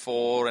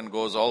 24, and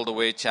goes all the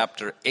way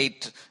chapter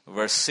 8,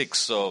 verse 6.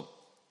 So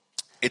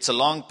it's a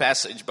long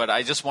passage, but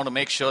I just want to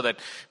make sure that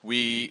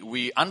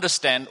we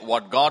understand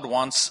what God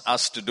wants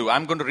us to do.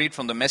 I'm going to read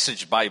from the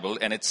Message Bible,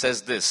 and it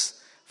says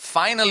this.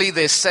 Finally,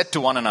 they said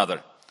to one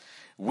another,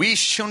 we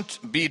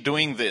shouldn't be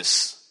doing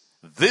this.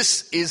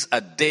 This is a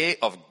day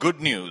of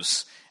good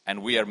news,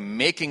 and we are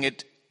making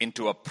it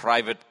into a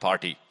private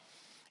party.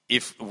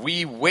 If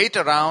we wait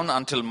around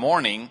until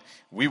morning,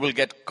 we will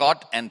get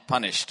caught and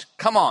punished.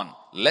 Come on,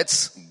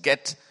 let's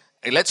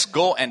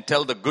go and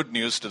tell the good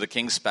news to the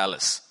king's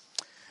palace.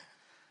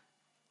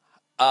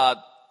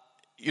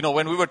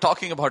 When we were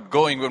talking about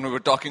when we were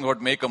talking about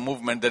make a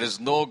movement, there is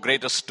no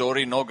greater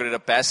story, no greater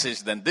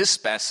passage than this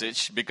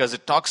passage because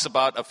it talks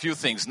about a few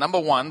things. Number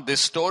one,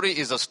 this story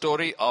is a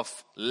story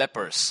of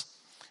lepers.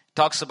 It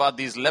talks about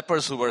these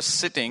lepers who were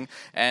sitting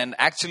and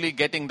actually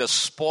getting the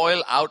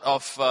spoil out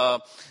of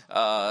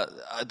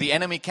the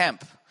enemy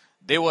camp.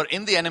 They were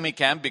in the enemy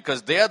camp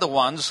because they are the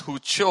ones who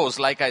chose,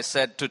 like I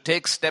said, to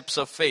take steps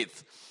of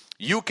faith.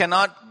 You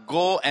cannot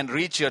go and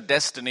reach your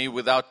destiny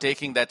without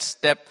taking that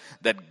step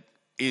that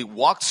it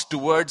walks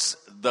towards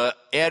the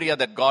area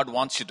that God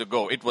wants you to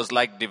go. It was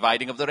like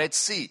dividing of the Red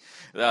Sea.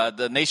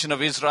 The nation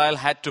of Israel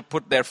had to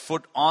put their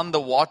foot on the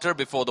water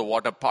before the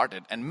water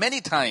parted. And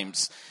many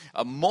times,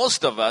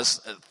 most of us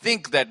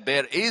think that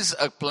there is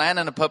a plan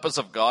and a purpose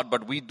of God,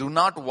 but we do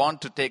not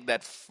want to take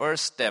that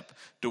first step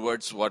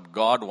towards what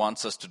God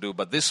wants us to do.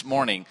 But this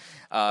morning,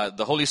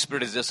 the Holy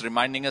Spirit is just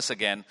reminding us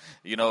again,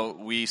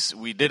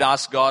 we did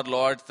ask God,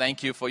 Lord,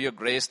 thank you for your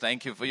grace,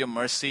 thank you for your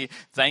mercy,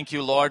 thank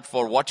you, Lord,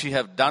 for what you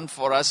have done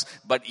for us.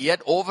 But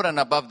yet over and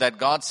above that,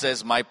 God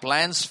says, my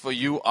plans for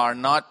you are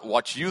not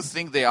what you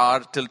think they are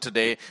till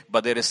today,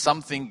 but there is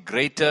something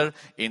greater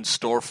in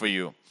store for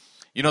you.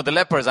 The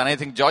lepers, and I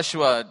think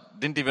Joshua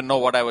didn't even know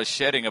what I was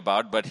sharing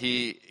about, but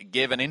he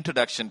gave an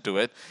introduction to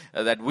it,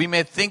 that we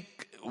may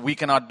think we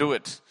cannot do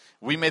it.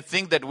 We may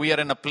think that we are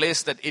in a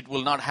place that it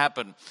will not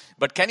happen.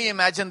 But can you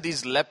imagine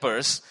these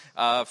lepers?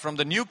 From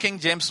the New King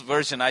James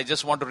Version, I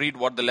just want to read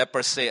what the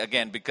lepers say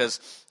again, because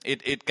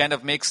it kind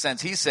of makes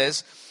sense. He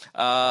says,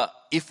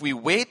 if we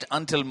wait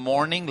until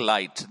morning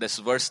light, this is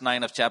verse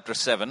 9 of chapter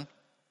 7,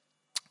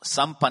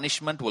 some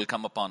punishment will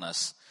come upon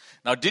us.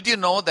 Now, did you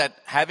know that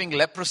having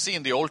leprosy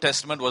in the Old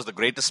Testament was the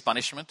greatest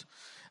punishment?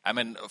 I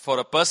mean, for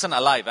a person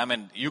alive,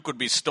 you could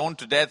be stoned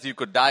to death, you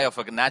could die of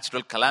a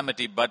natural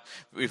calamity, but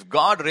if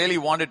God really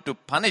wanted to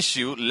punish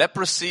you,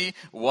 leprosy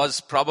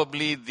was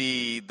probably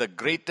the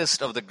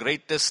greatest of the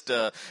greatest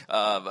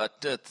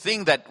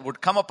thing that would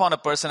come upon a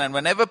person. And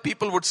whenever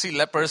people would see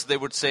lepers, they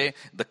would say,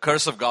 the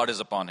curse of God is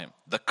upon him.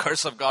 The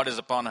curse of God is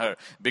upon her,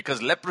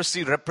 because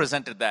leprosy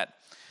represented that.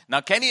 Now,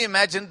 can you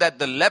imagine that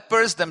the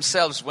lepers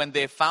themselves, when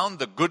they found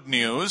the good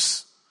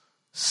news,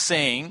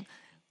 saying,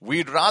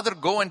 we'd rather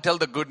go and tell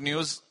the good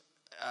news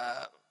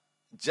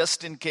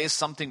just in case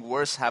something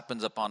worse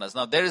happens upon us.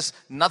 Now, there is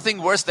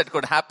nothing worse that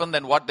could happen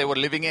than what they were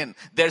living in.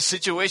 Their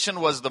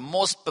situation was the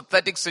most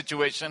pathetic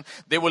situation.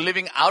 They were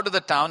living out of the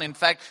town. In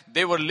fact,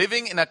 they were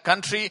living in a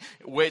country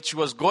which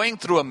was going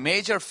through a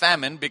major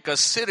famine because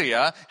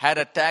Syria had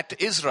attacked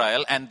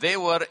Israel, and they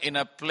were in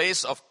a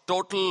place of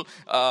total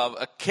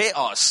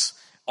chaos.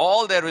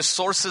 All their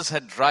resources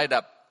had dried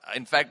up.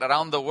 In fact,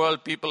 around the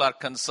world, people are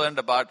concerned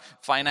about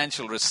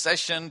financial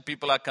recession.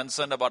 People are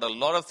concerned about a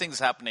lot of things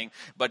happening.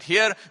 But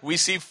here we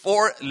see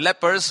 4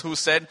 lepers who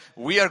said,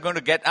 we are going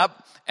to get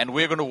up and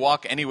we're going to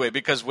walk anyway.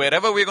 Because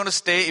wherever we're going to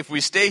stay, if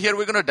we stay here,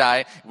 we're going to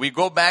die. We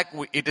go back,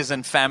 it is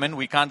in famine.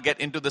 We can't get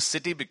into the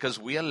city because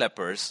we are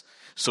lepers.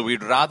 So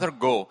we'd rather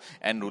go,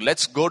 and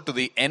let's go to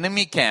the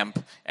enemy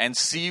camp and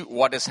see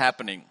what is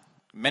happening.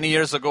 Many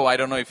years ago, I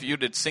don't know if you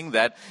did sing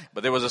that,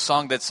 but there was a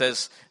song that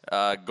says,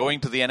 going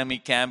to the enemy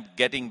camp,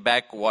 getting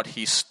back what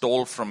he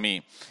stole from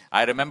me.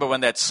 I remember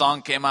when that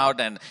song came out,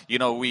 and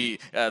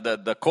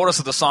the chorus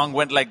of the song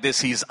went like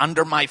this: he's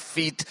under my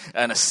feet,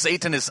 and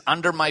Satan is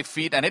under my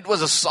feet. And it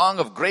was a song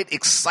of great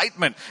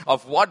excitement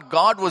of what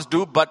God was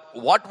doing, but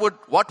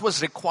what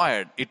was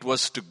required? It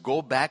was to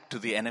go back to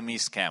the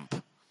enemy's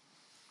camp.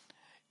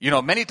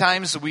 Many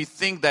times we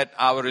think that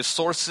our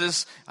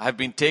resources have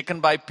been taken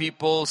by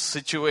people,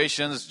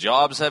 situations,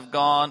 jobs have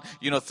gone,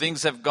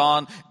 things have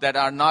gone that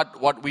are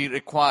not what we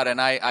require. And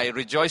I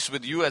rejoice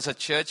with you as a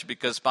church,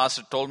 because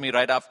Pastor told me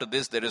right after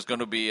this there is going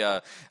to be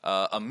a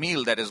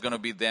meal that is going to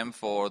be them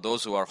for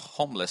those who are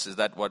homeless. Is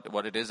that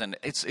what it is? And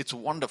it's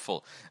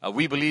wonderful.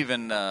 We believe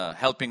in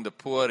helping the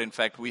poor. In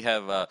fact, we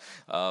have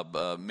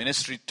a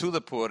ministry to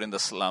the poor in the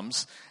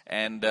slums.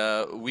 And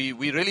we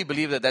really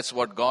believe that that's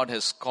what God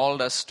has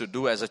called us to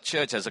do as a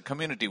church, as a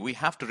community. We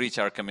have to reach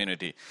our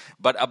community.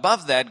 But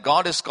above that,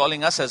 God is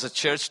calling us as a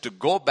church to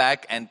go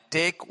back and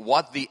take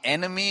what the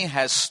enemy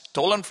has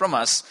stolen from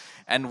us,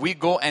 and we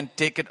go and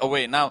take it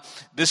away. Now,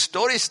 this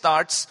story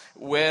starts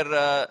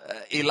where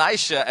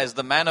Elisha, as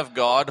the man of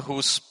God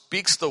who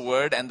speaks the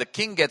word, and the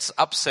king gets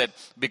upset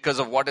because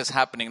of what is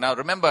happening. Now,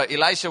 remember,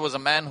 Elisha was a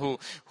man who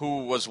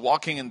was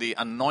walking in the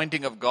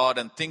anointing of God,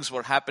 and things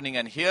were happening.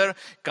 And here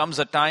comes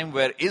a time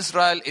where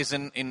Israel is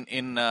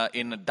in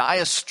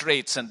dire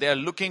straits, and they are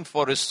looking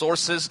for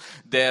resources.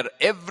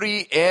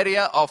 Every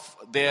area of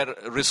their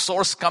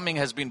resource coming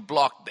has been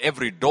blocked.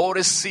 Every door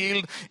is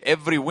sealed,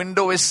 every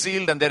window is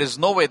sealed, and there is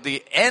no way.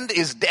 The end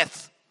is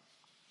death.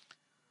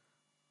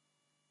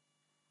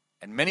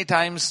 And many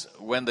times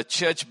when the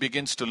church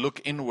begins to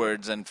look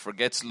inwards and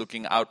forgets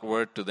looking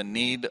outward to the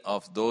need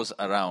of those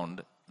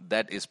around,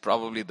 that is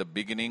probably the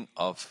beginning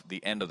of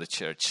the end of the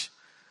church.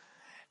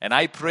 And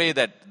I pray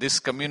that this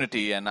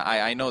community, and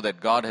I know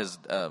that God has,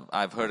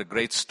 I've heard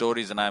great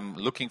stories, and I'm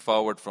looking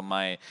forward from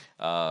my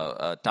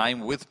time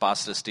with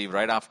Pastor Steve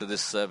right after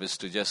this service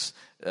to just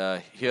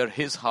hear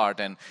his heart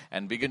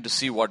and begin to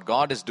see what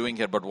God is doing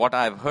here. But what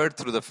I've heard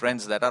through the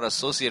friends that are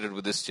associated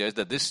with this church,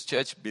 that this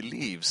church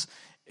believes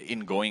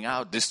in going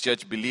out. This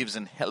church believes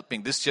in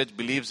helping. This church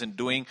believes in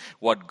doing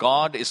what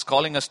God is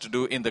calling us to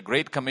do in the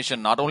Great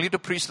Commission, not only to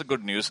preach the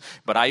good news,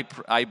 but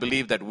I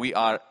believe that we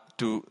are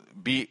to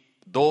be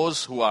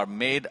those who are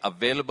made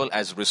available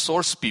as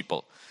resource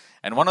people.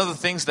 And one of the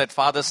things that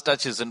Father's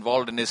Touch is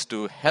involved in is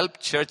to help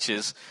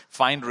churches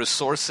find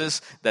resources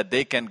that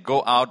they can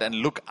go out and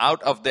look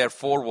out of their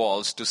four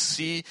walls to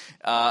see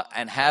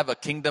and have a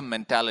kingdom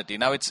mentality.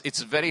 Now,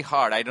 it's very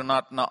hard. I do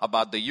not know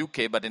about the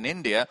UK, but in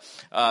India,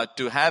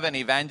 to have an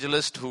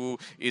evangelist who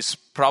is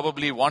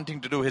probably wanting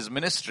to do his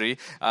ministry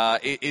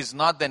is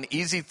not an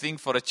easy thing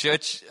for a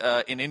church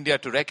in India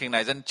to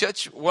recognize. And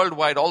church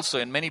worldwide also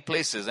in many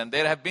places. And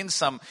there have been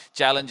some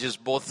challenges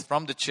both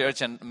from the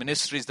church and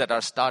ministries that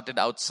are started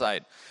outside.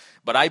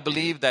 But I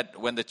believe that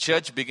when the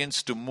church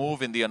begins to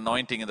move in the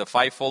anointing, in the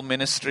fivefold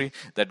ministry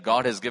that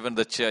God has given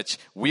the church,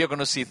 we are going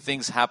to see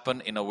things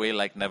happen in a way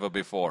like never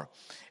before.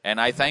 And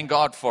I thank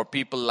God for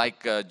people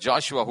like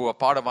Joshua who are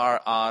part of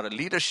our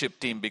leadership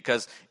team,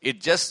 because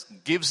it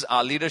just gives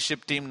our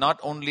leadership team not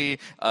only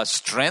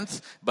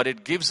strength, but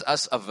it gives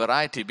us a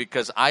variety.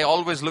 Because I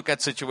always look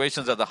at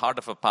situations at the heart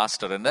of a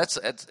pastor, and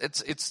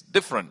it's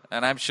different.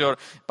 And I'm sure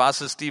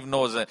Pastor Steve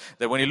knows that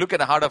when you look at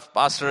the heart of a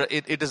pastor,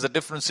 it is a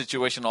different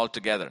situation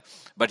altogether.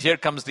 But here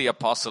comes the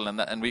apostle,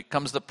 and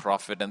comes the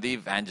prophet and the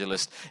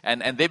evangelist,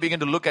 and they begin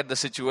to look at the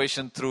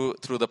situation through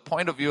the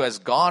point of view as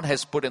God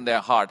has put in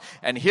their heart.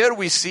 And here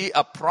we see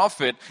a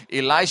prophet,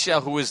 Elisha,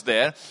 who is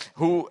there,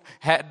 who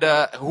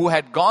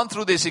had gone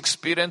through this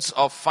experience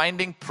of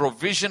finding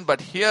provision. But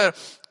here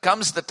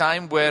comes the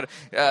time where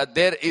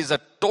there is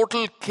a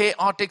total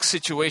chaotic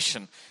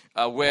situation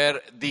where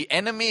the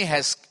enemy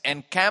has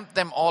encamped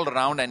them all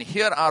around. And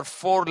here are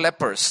 4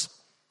 lepers.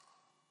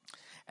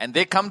 And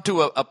they come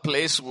to a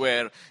place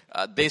where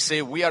they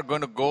say, we are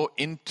going to go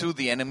into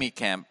the enemy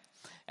camp.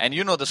 And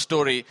you know the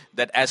story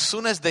that as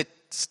soon as they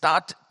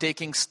start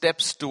taking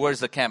steps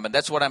towards the camp, and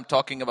that's what I'm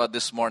talking about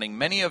this morning.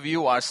 Many of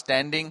you are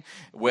standing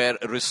where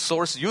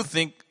you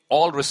think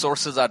all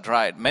resources are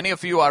dried. Many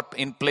of you are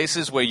in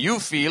places where you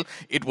feel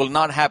it will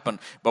not happen.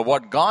 But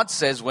what God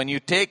says, when you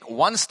take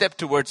one step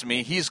towards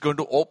me, He's going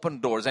to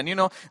open doors. And you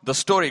know the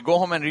story, go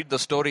home and read the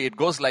story. It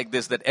goes like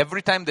this, that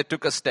every time they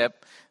took a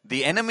step,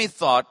 the enemy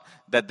thought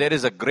that there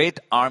is a great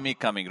army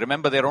coming.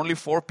 Remember, there are only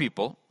 4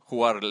 people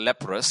who are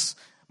leprous.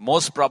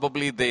 Most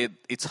probably,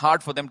 it's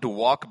hard for them to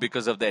walk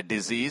because of their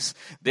disease.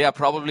 They are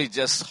probably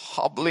just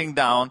hobbling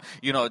down,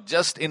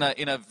 just in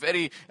a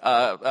very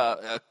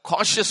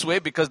cautious way,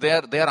 because they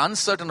are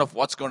uncertain of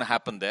what's going to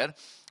happen there.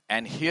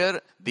 And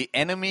here, the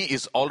enemy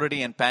is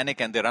already in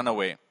panic and they run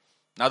away.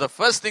 Now, the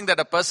first thing that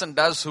a person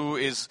does who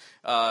is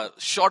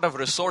short of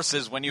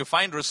resources, when you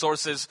find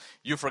resources,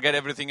 you forget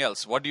everything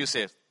else. What do you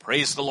say?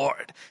 Praise the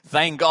Lord.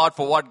 Thank God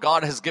for what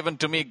God has given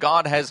to me.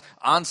 God has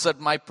answered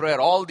my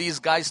prayer. All these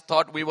guys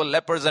thought we were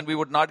lepers and we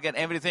would not get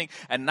everything.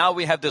 And now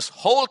we have this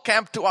whole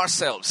camp to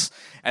ourselves.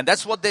 And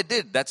that's what they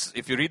did.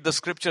 If you read the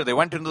scripture, they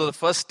went into the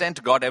first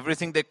tent, got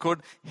everything they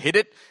could, hid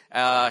it,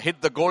 hid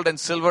the gold and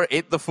silver,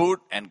 ate the food,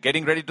 and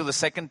getting ready to the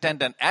second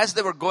tent. And as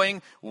they were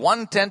going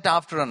one tent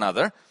after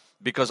another,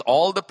 because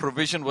all the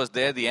provision was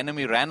there, the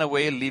enemy ran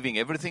away, leaving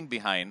everything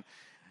behind.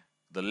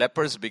 The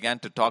lepers began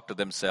to talk to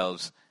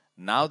themselves,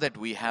 now that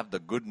we have the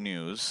good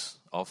news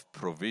of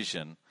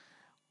provision,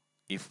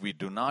 if we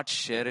do not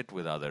share it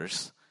with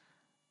others,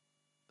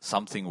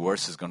 something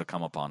worse is going to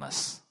come upon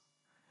us.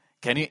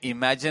 Can you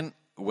imagine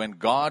when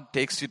God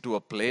takes you to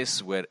a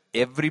place where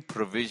every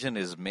provision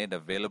is made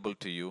available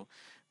to you?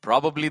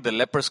 Probably the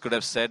lepers could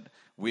have said,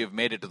 we have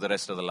made it to the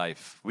rest of the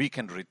life. We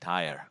can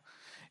retire.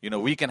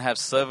 We can have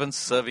servants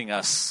serving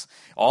us.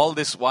 All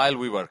this while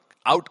we were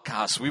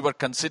outcasts. We were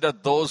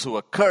considered those who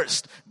were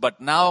cursed.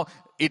 But now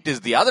it is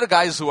the other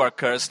guys who are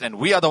cursed and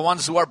we are the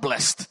ones who are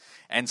blessed.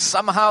 And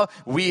somehow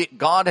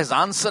God has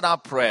answered our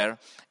prayer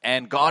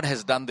and God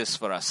has done this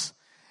for us.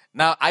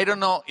 Now, I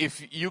don't know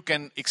if you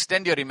can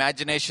extend your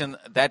imagination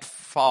that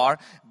far,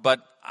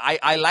 but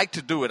I like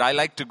to do it. I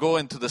like to go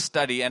into the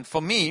study. And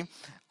for me,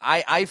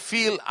 I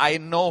feel I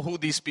know who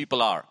these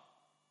people are.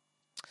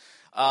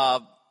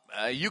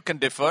 You can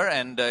differ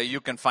and you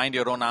can find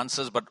your own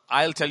answers, but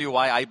I'll tell you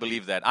why I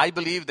believe that. I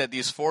believe that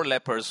these 4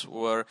 lepers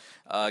were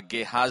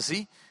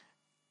Gehazi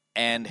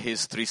and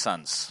his 3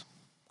 sons.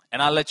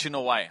 And I'll let you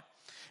know why.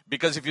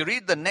 Because if you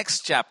read the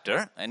next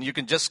chapter, and you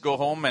can just go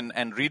home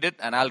and read it,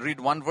 and I'll read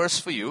one verse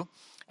for you.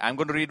 I'm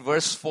going to read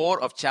verse 4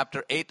 of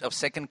chapter 8 of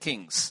 2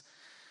 Kings.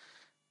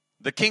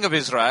 The king of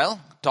Israel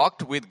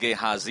talked with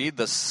Gehazi,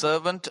 the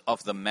servant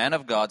of the man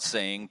of God,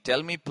 saying,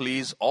 tell me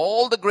please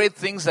all the great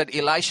things that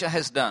Elisha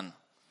has done.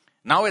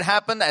 Now it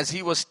happened as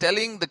he was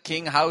telling the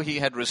king how he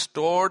had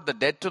restored the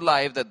dead to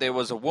life, that there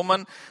was a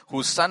woman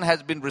whose son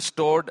has been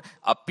restored,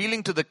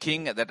 appealing to the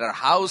king that her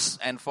house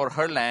and for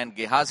her land.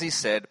 Gehazi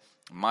said,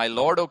 my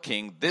lord, O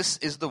king, this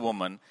is the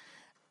woman,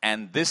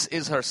 and this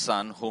is her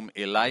son whom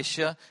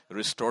Elisha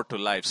restored to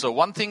life. So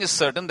one thing is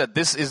certain, that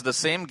this is the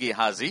same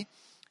Gehazi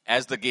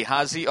as the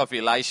Gehazi of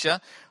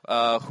Elisha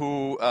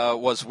who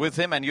was with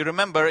him. And you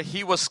remember,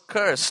 he was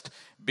cursed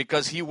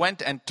because he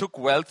went and took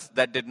wealth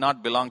that did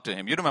not belong to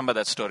him. You remember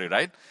that story,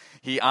 right?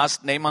 He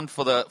asked Naaman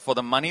for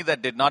the money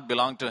that did not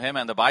belong to him.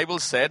 And the Bible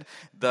said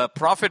the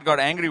prophet got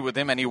angry with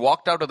him and he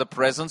walked out of the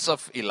presence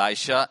of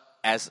Elisha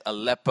as a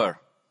leper.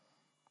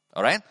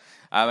 All right?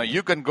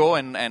 You can go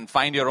and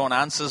find your own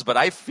answers, but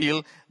I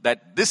feel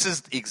that this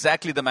is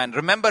exactly the man.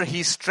 Remember,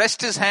 he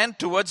stretched his hand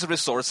towards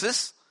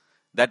resources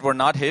that were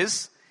not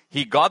his.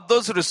 He got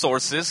those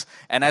resources,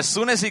 and as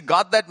soon as he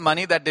got that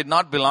money that did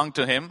not belong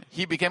to him,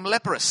 he became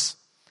leprous.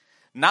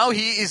 Now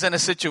he is in a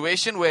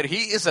situation where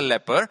he is a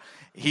leper.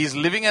 He's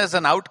living as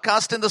an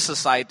outcast in the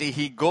society.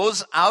 He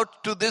goes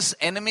out to this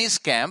enemy's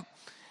camp,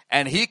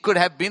 and he could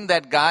have been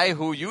that guy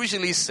who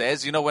usually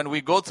says, when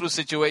we go through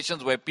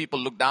situations where people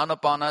look down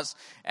upon us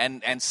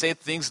and say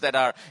things that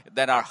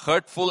are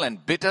hurtful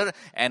and bitter,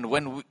 and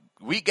when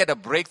we get a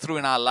breakthrough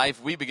in our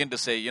life, we begin to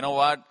say, you know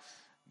what?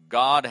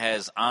 God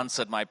has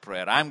answered my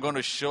prayer. I'm going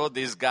to show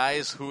these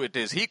guys who it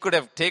is. He could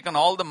have taken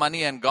all the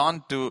money and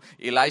gone to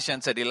Elisha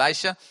and said,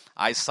 Elisha,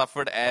 I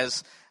suffered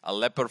as a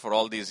leper for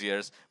all these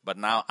years, but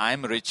now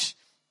I'm rich,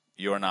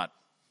 you're not.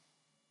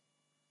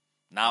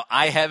 Now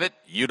I have it,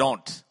 you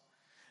don't.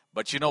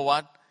 But you know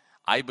what?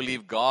 I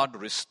believe God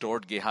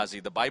restored Gehazi.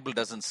 The Bible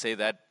doesn't say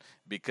that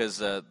because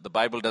the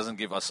Bible doesn't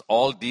give us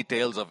all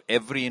details of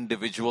every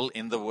individual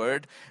in the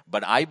Word.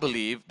 But I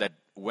believe that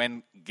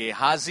when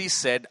Gehazi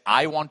said,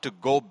 I want to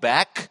go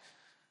back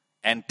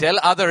and tell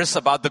others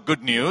about the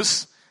good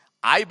news,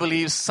 I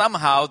believe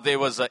somehow there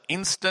was an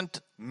instant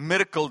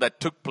miracle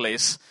that took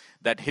place,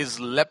 that his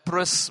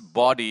leprous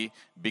body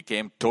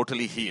became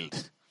totally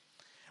healed.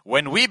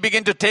 When we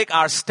begin to take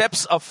our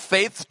steps of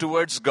faith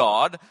towards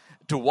God,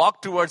 to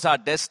walk towards our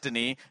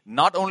destiny,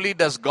 not only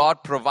does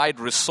God provide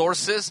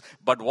resources,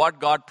 but what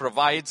God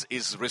provides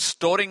is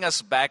restoring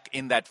us back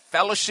in that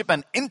fellowship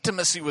and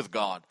intimacy with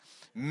God.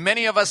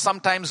 Many of us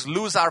sometimes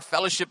lose our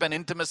fellowship and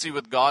intimacy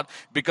with God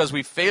because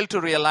we fail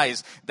to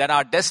realize that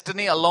our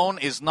destiny alone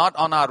is not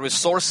on our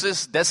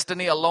resources.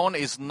 Destiny alone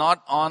is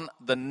not on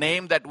the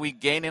name that we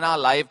gain in our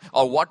life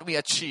or what we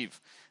achieve.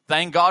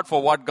 Thank God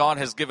for what God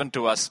has given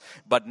to us,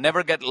 but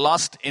never get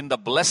lost in the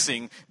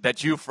blessing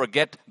that you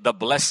forget the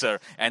blesser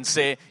and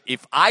say,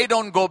 if I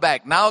don't go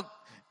back. Now,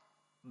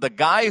 the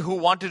guy who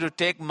wanted to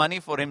take money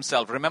for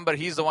himself, remember,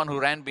 he's the one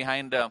who ran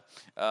behind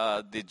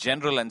the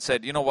general and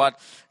said, you know what,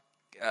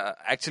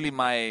 actually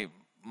my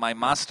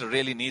master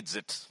really needs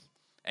it.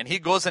 And he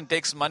goes and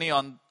takes money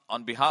on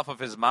behalf of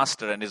his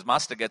master, and his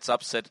master gets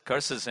upset,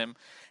 curses him,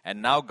 and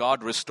now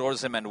God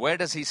restores him. And where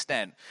does he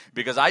stand?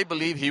 Because I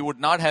believe he would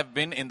not have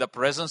been in the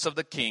presence of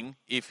the king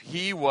if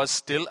he was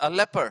still a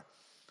leper.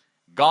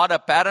 God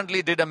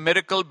apparently did a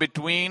miracle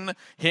between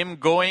him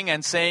going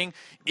and saying,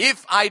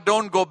 if I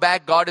don't go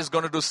back, God is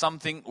going to do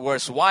something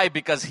worse. Why?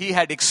 Because he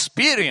had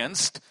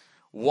experienced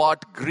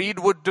what greed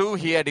would do.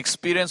 He had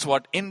experienced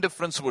what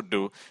indifference would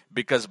do.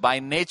 Because by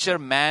nature,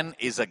 man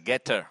is a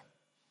getter.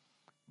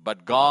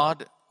 But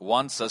God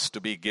wants us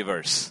to be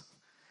givers.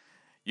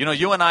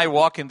 You and I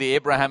walk in the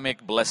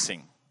Abrahamic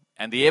blessing.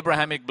 And the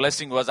Abrahamic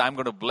blessing was, I'm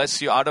going to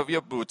bless you out of your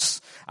boots.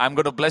 I'm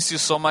going to bless you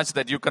so much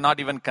that you cannot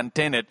even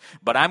contain it.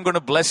 But I'm going to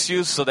bless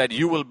you so that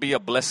you will be a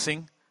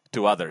blessing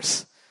to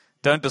others.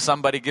 Turn to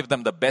somebody, give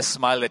them the best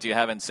smile that you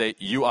have and say,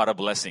 you are a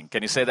blessing.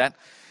 Can you say that?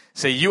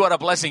 Say, you are a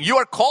blessing. You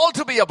are called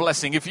to be a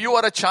blessing. If you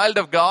are a child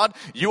of God,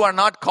 you are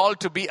not called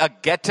to be a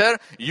getter.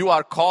 You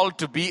are called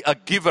to be a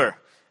giver.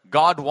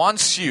 God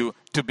wants you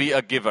to be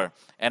a giver.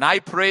 And I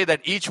pray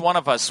that each one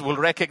of us will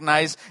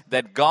recognize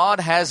that God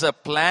has a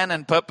plan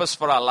and purpose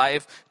for our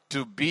life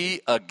to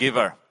be a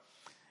giver.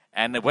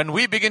 And when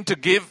we begin to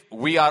give,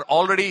 we are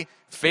already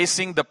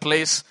facing the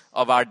place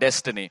of our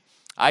destiny.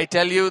 I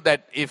tell you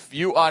that if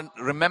you are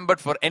remembered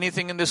for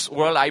anything in this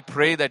world, I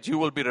pray that you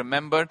will be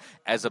remembered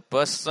as a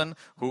person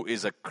who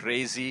is a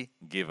crazy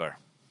giver.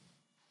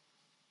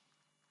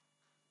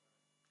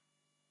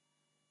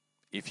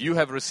 If you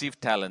have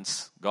received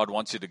talents, God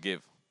wants you to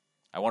give.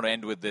 I want to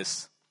end with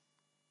this.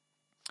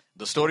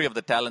 The story of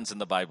the talents in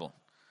the Bible.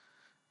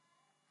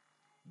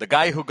 The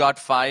guy who got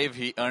 5,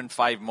 he earned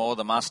 5 more.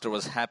 The master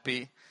was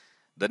happy.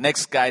 The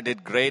next guy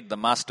did great. The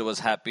master was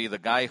happy. The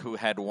guy who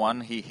had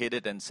 1, he hid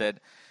it and said,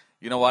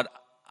 you know what?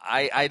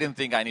 I didn't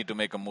think I need to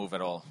make a move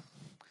at all.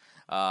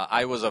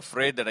 I was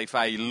afraid that if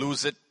I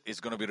lose it, it's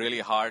going to be really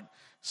hard.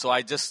 So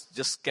I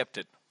just kept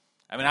it.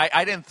 I mean,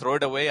 I didn't throw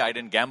it away. I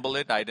didn't gamble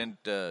it. I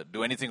didn't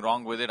do anything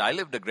wrong with it. I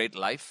lived a great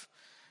life.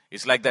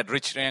 It's like that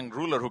rich young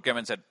ruler who came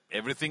and said,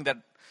 everything that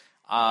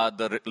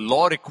the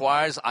law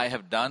requires, I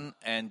have done.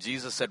 And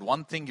Jesus said,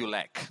 one thing you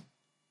lack.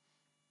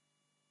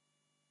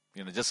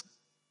 Just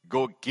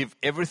go give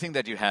everything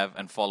that you have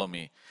and follow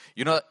me.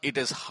 It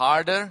is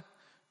harder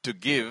to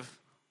give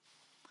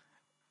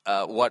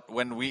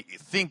when we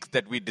think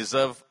that we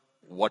deserve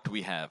what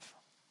we have.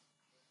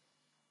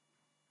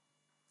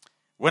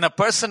 When a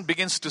person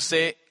begins to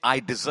say, I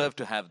deserve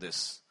to have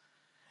this.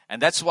 And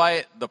that's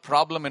why the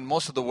problem in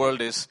most of the world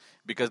is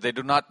because they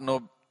do not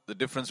know the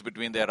difference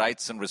between their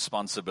rights and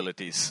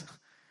responsibilities.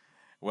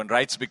 When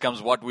rights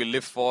becomes what we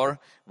live for,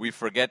 we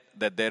forget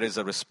that there is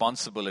a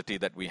responsibility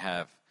that we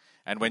have.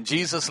 And when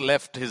Jesus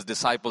left his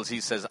disciples,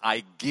 he says,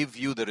 I give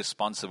you the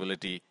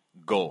responsibility,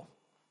 go.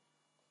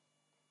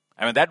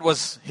 I mean, that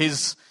was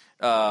his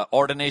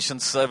ordination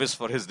service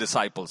for his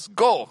disciples.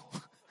 Go.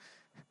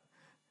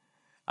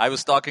 I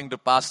was talking to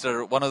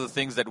Pastor, one of the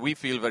things that we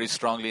feel very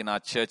strongly in our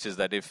church is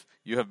that if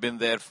you have been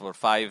there for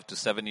 5 to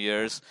 7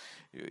 years,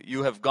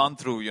 you have gone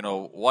through,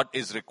 what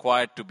is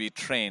required to be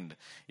trained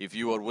if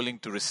you are willing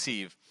to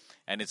receive,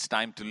 and it's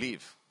time to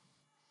leave.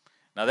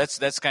 Now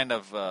that's kind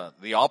of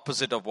the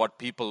opposite of what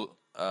people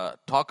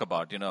talk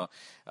about.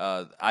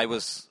 I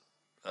was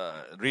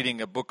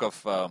reading a book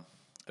of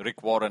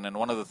Rick Warren, and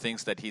one of the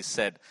things that he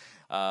said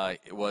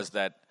was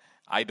that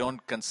I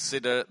don't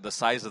consider the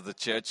size of the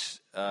church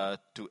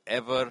to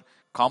ever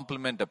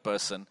compliment a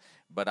person,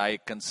 but I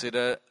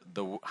consider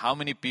how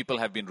many people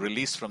have been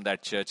released from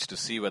that church to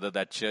see whether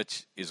that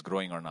church is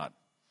growing or not.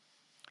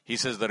 He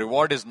says the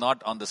reward is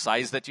not on the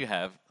size that you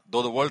have,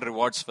 though the world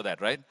rewards for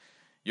that, right?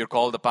 You're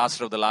called the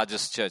pastor of the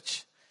largest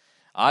church.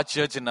 Our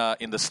church in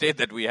the state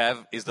that we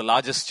have is the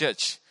largest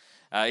church.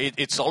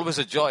 It's always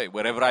a joy.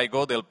 Wherever I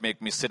go, they'll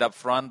make me sit up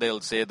front. They'll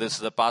say, this is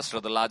the pastor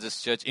of the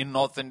largest church in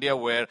North India,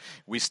 where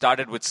we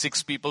started with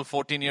 6 people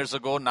 14 years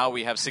ago. Now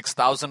we have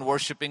 6,000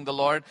 worshiping the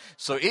Lord.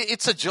 So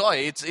it's a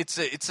joy.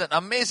 It's an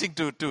amazing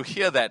to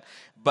hear that.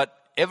 But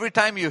every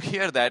time you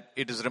hear that,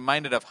 it is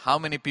reminded of how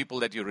many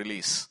people that you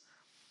release.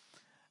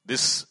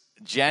 This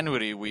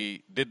January,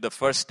 we did the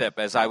first step.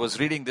 As I was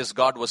reading this,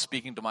 God was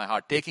speaking to my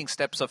heart, taking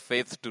steps of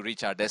faith to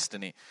reach our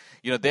destiny.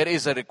 There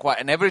is a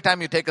and every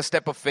time you take a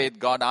step of faith,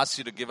 God asks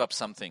you to give up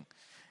something.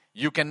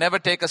 You can never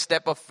take a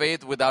step of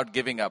faith without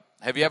giving up.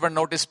 Have you ever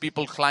noticed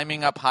people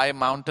climbing up high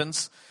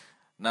mountains?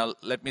 Now,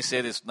 let me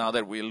say this now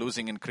that we're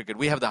losing in cricket.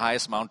 We have the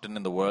highest mountain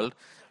in the world.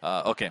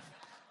 Okay.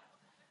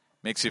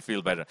 Makes you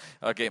feel better.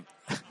 Okay.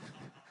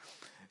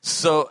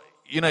 So,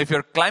 if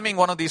you're climbing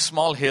one of these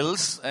small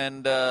hills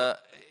and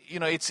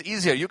it's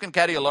easier. You can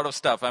carry a lot of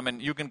stuff. I mean,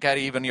 you can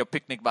carry even your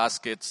picnic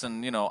baskets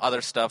and,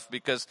 other stuff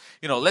because,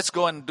 let's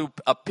go and do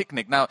a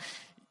picnic. Now,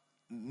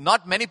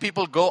 not many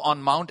people go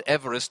on Mount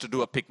Everest to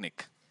do a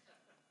picnic.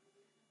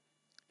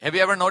 Have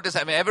you ever noticed,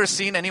 have you ever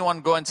seen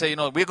anyone go and say,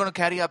 we're going to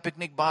carry our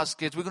picnic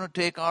baskets, we're going to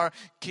take our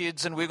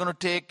kids, and we're going to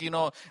take,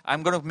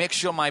 I'm going to make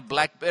sure my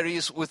BlackBerry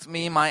is with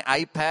me, my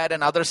iPad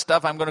and other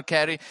stuff I'm going to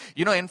carry.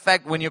 In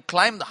fact, when you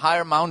climb the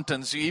higher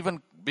mountains, you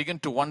even begin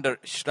to wonder,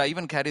 should I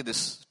even carry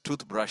this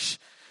toothbrush?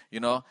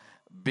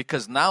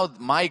 Because now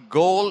my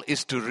goal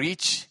is to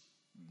reach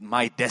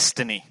my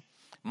destiny.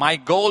 My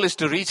goal is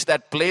to reach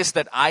that place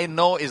that I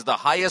know is the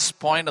highest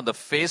point on the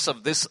face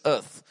of this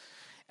earth.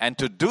 And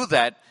to do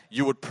that,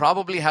 you would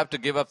probably have to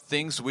give up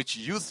things which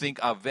you think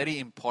are very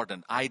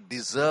important. I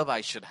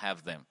should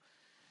have them.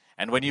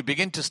 And when you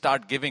begin to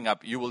start giving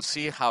up, you will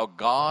see how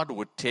God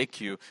would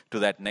take you to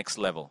that next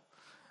level.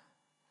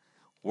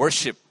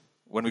 Worship,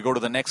 when we go to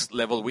the next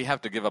level, we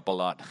have to give up a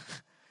lot.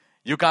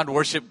 You can't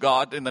worship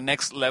God in the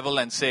next level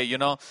and say,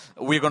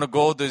 we're going to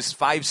go these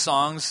 5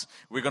 songs,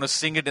 we're going to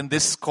sing it in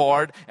this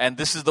chord, and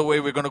this is the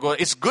way we're going to go.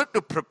 It's good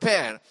to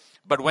prepare,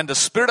 but when the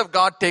Spirit of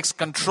God takes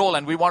control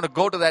and we want to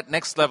go to that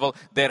next level,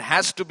 there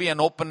has to be an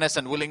openness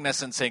and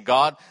willingness and say,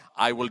 God,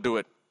 I will do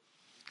it.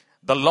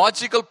 The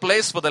logical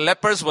place for the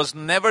lepers was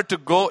never to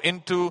go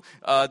into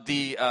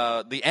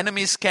the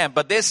enemy's camp,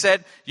 but they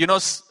said,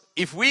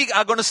 if we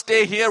are going to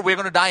stay here, we're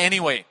going to die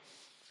anyway.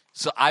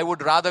 So I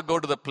would rather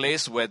go to the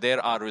place where there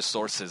are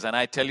resources. And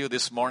I tell you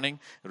this morning,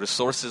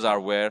 resources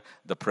are where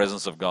the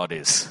presence of God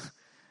is.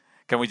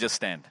 Can we just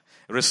stand?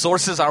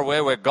 Resources are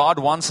where God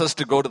wants us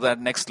to go to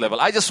that next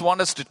level. I just want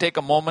us to take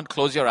a moment,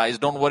 close your eyes.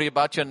 Don't worry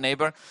about your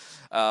neighbor.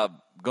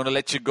 Going to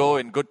let you go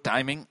in good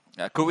timing.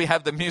 Could we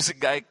have the music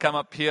guy come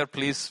up here,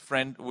 please?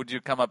 Friend, would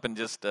you come up and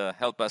just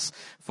help us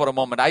for a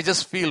moment? I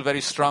just feel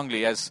very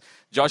strongly, as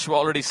Joshua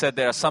already said,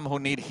 there are some who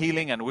need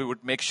healing, and we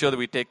would make sure that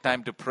we take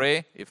time to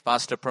pray, if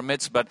Pastor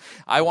permits. But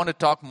I want to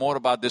talk more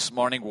about this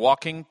morning,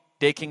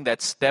 taking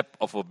that step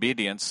of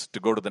obedience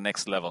to go to the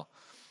next level.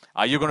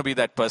 Are you going to be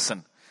that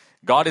person?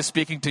 God is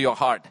speaking to your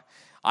heart.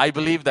 I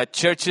believe that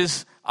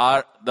churches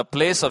are the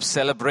place of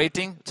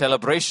celebration,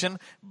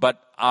 but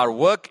our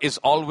work is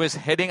always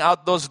heading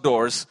out those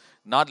doors,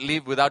 not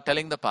leave without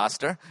telling the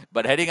pastor,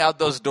 but heading out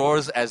those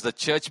doors as the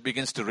church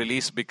begins to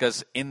release,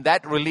 because in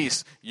that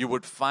release, you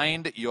would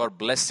find your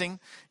blessing,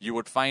 you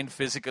would find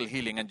physical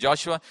healing. And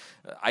Joshua,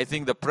 I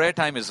think the prayer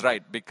time is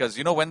right,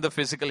 because when the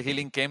physical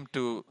healing came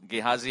to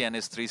Gehazi and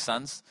his 3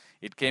 sons,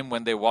 it came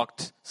when they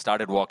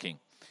started walking.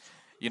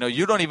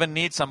 You don't even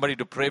need somebody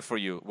to pray for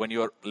you when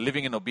you're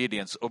living in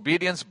obedience.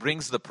 Obedience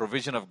brings the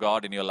provision of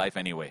God in your life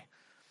anyway.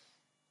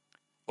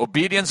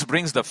 Obedience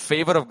brings the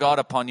favor of God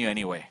upon you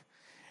anyway.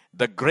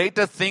 The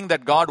greater thing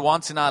that God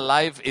wants in our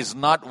life is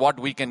not what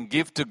we can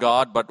give to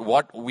God, but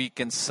what we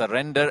can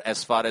surrender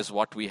as far as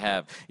what we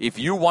have. If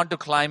you want to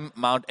climb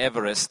Mount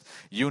Everest,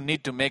 you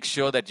need to make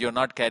sure that you're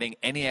not carrying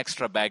any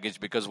extra baggage,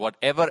 because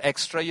whatever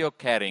extra you're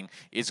carrying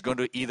is going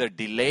to either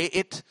delay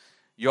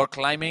your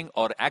climbing,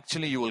 or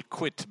actually you will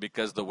quit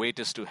because the weight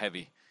is too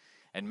heavy.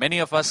 And many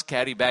of us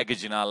carry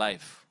baggage in our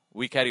life.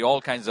 We carry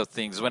all kinds of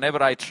things.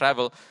 Whenever I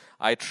travel,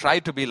 I try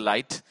to be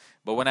light,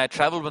 but when I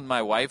travel with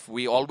my wife,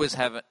 we always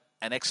have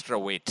an extra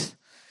weight.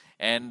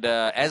 And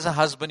as a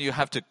husband, you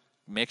have to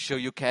make sure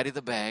you carry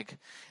the bag.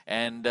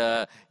 And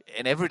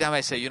every time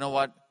I say, you know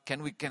what,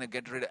 can we kind of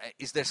get rid of,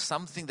 is there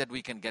something that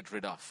we can get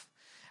rid of?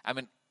 I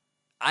mean,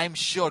 I'm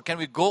sure, can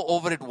we go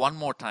over it one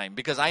more time?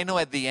 Because I know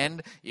at the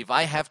end, if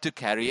I have to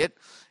carry it,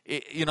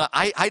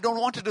 I don't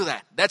want to do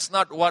that. That's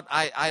not what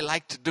I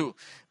like to do.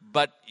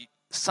 But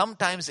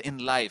sometimes in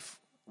life,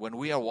 when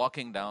we are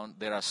walking down,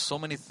 there are so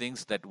many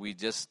things that we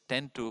just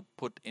tend to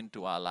put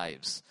into our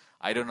lives.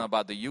 I don't know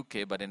about the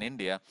UK, but in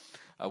India,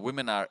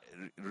 women are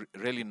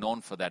really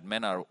known for that.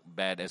 Men are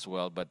bad as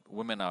well, but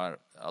women are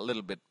a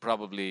little bit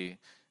probably,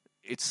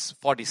 it's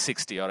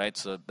 40-60, all right?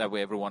 So that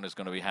way everyone is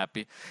going to be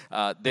happy.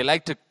 They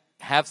like to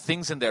have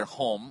things in their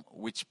home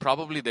which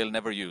probably they'll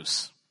never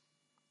use.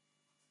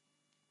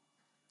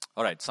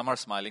 All right, some are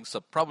smiling, so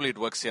probably it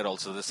works here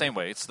also the same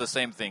way. It's the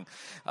same thing.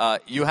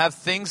 You have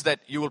things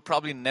that you will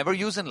probably never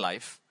use in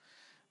life,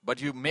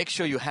 but you make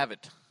sure you have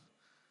it.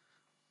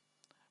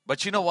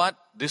 But you know what?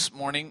 This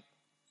morning,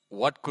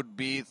 what could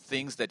be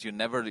things that you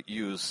never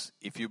use?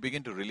 If you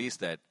begin to release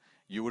that,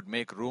 you would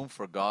make room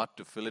for God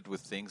to fill it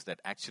with things that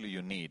actually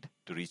you need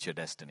to reach your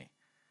destiny.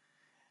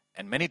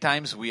 And many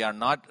times we are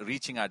not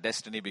reaching our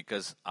destiny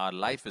because our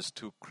life is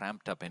too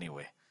cramped up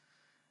anyway.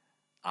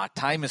 Our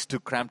time is too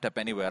cramped up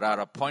anyway. Our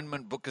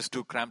appointment book is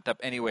too cramped up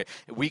anyway.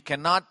 We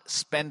cannot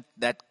spend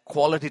that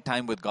quality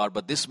time with God.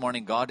 But this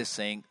morning, God is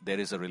saying there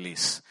is a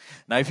release.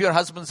 Now, if you're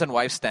husbands and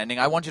wives standing,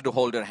 I want you to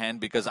hold your hand,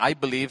 because I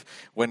believe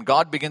when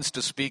God begins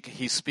to speak,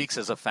 He speaks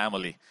as a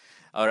family.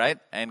 All right?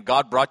 And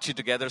God brought you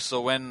together.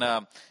 So when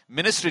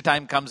ministry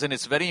time comes in,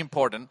 it's very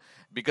important,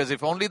 because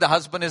if only the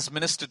husband is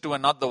ministered to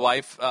and not the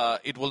wife,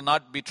 it will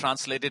not be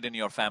translated in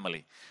your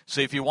family.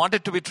 So if you want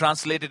it to be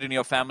translated in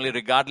your family,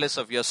 regardless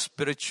of your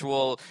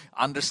spiritual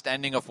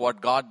understanding of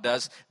what God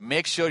does,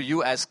 make sure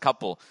you as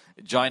couple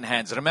join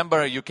hands.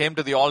 Remember, you came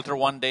to the altar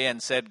one day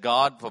and said,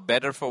 God, for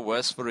better, for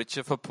worse, for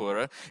richer, for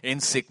poorer, in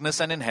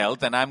sickness and in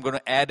health. And I'm going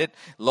to add it,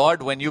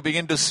 Lord, when you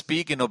begin to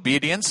speak in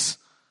obedience,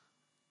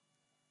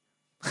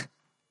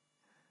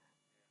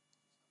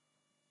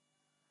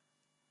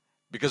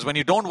 because when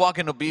you don't walk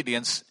in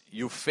obedience,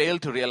 you fail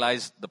to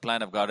realize the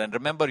plan of God. And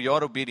remember,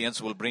 your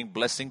obedience will bring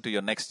blessing to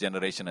your next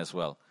generation as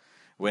well.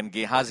 When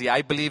Gehazi,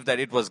 I believe that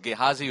it was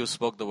Gehazi who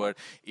spoke the word,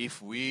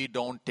 if we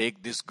don't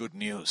take this good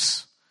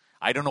news,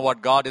 I don't know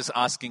what God is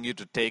asking you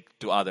to take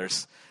to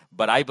others,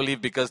 but I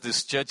believe because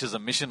this church is a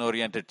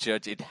mission-oriented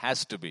church, it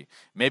has to be.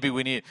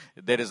 Maybe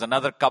there is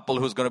another couple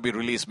who's going to be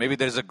released. Maybe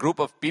there is a group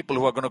of people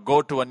who are going to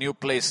go to a new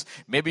place.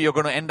 Maybe you're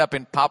going to end up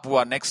in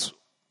Papua next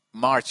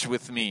March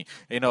with me.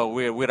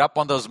 We're up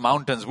on those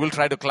mountains. We'll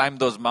try to climb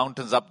those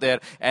mountains up there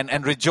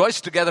and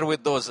rejoice together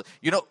with those.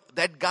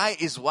 That guy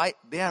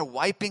they are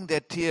wiping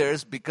their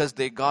tears because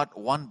they got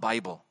one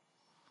Bible.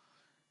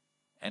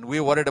 And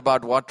we're worried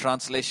about what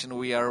translation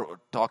we are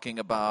talking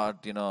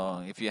about.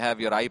 If you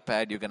have your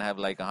iPad, you can have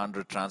like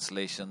 100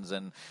 translations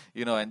and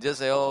just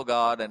say, oh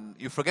God, and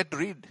you forget to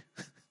read.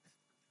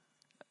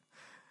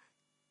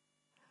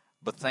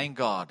 But thank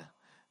God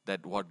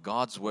that what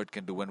God's word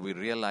can do when we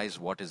realize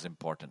what is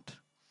important.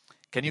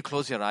 Can you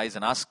close your eyes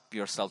and ask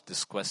yourself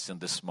this question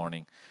this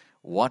morning?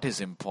 What is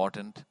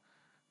important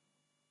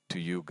to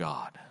you,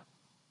 God?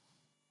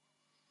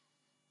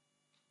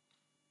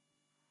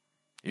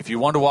 If you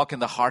want to walk in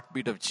the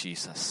heartbeat of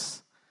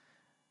Jesus,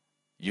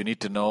 you need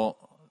to know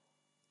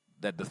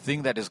that the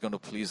thing that is going to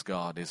please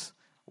God is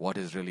what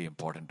is really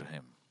important to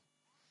Him.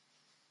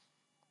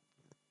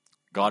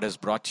 God has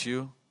brought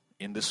you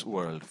in this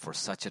world for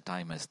such a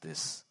time as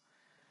this.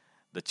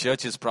 The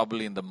church is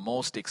probably in the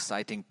most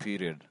exciting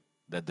period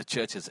that the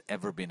church has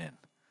ever been in.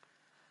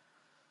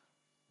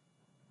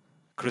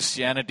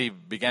 Christianity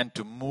began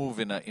to move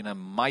in a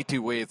mighty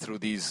way through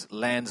these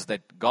lands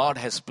that God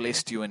has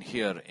placed you in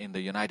here in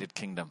the United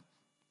Kingdom.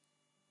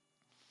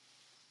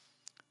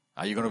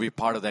 Are you going to be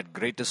part of that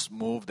greatest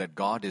move that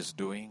God is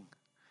doing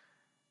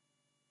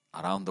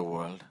around the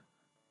world?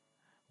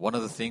 One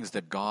of the things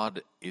that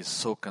God is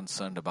so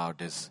concerned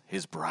about is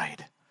His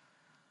bride.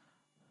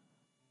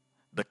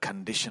 The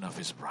condition of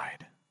His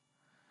bride.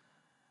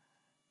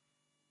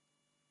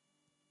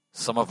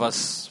 Some of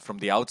us from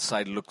the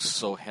outside look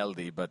so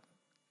healthy, but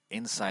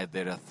inside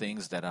there are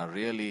things that are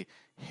really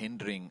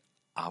hindering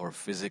our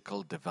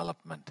physical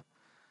development.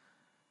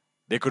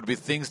 There could be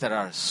things that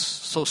are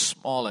so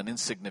small and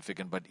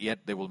insignificant, but yet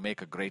they will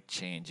make a great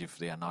change if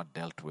they are not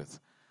dealt with.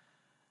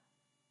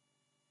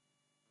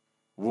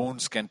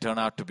 Wounds can turn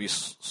out to be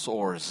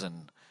sores,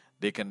 and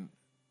they can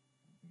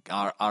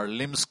our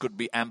limbs could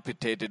be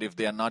amputated if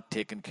they are not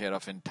taken care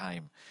of in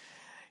time.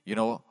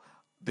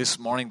 This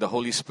morning the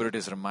Holy Spirit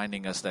is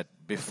reminding us that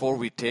before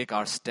we take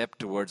our step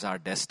towards our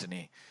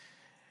destiny,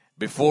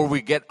 before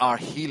we get our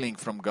healing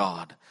from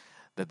God,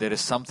 that there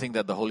is something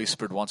that the Holy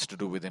Spirit wants to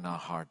do within our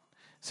heart.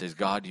 It says,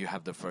 God, you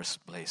have the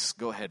first place.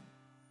 Go ahead.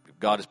 If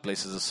God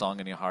places a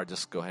song in your heart,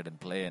 just go ahead and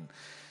play. And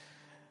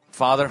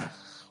Father,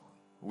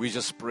 we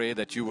just pray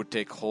that you would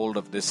take hold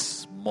of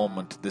this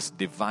moment, this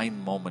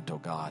divine moment, oh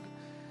God.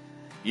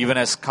 Even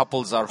as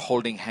couples are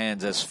holding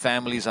hands, as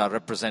families are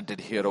represented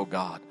here, oh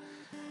God.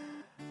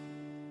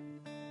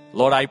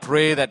 Lord, I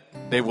pray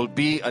that there will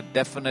be a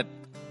definite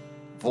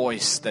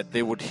voice that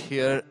they would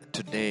hear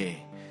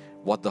today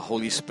what the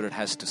Holy Spirit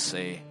has to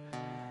say.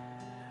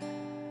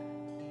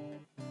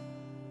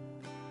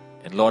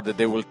 And Lord, that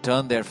they will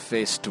turn their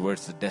face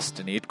towards the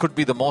destiny. It could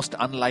be the most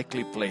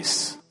unlikely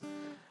place,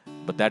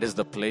 but that is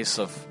the place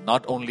of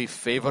not only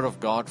favor of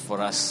God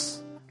for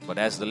us, but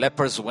as the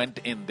lepers went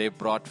in, they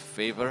brought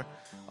favor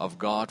of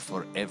God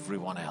for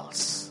everyone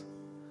else.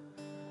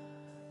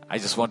 I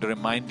just want to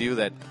remind you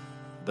that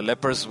the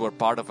lepers were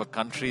part of a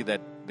country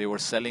that they were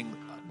selling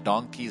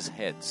donkeys'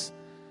 heads.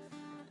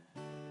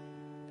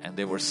 And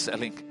they were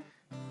selling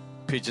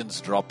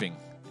pigeons dropping.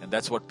 And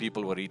that's what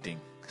people were eating.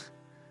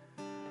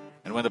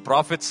 And when the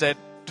prophet said,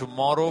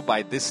 tomorrow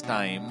by this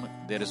time,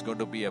 there is going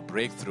to be a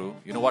breakthrough,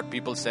 you know what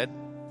people said?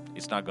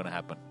 It's not going to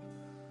happen.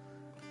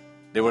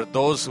 There were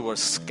those who were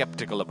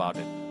skeptical about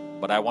it.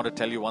 But I want to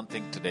tell you one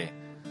thing today.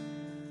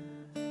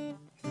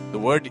 The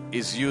word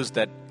is used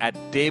that at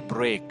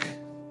daybreak,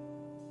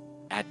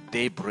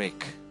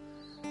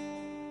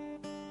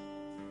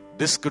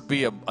 this could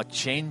be a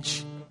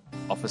change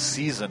of a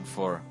season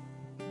for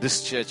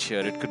this church here.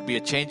 It could be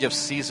a change of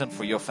season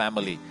for your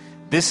family.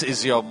 This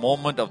is your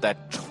moment of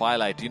that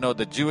twilight. You know,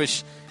 the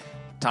Jewish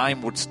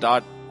time would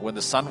start when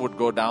the sun would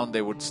go down.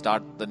 They would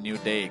start the new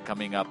day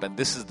coming up, and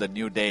this is the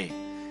new day.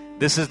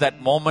 This is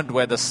that moment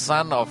where the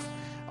son of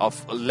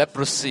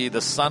leprosy,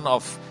 the son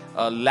of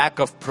lack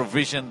of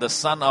provision, the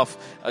son of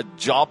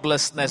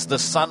joblessness, the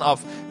son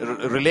of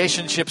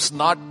relationships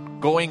not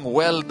going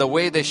well the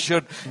way they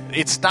should.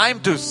 It's time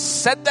to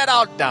set that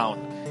out down.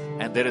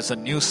 And there is a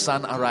new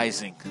sun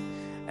arising.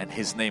 And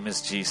his name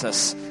is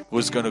Jesus,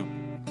 who's going to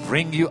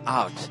bring you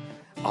out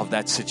of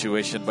that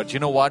situation. But you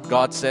know what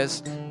God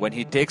says? When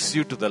he takes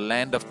you to the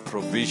land of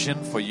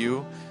provision for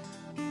you,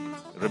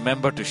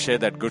 remember to share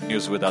that good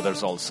news with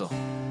others also.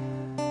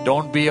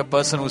 Don't be a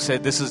person who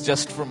says, this is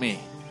just for me,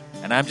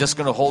 and I'm just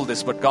going to hold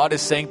this. But God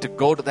is saying to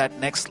go to that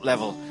next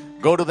level.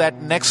 Go to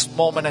that next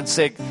moment and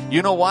say,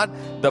 you know what?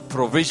 The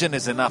provision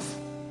is enough.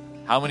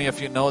 How many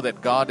of you know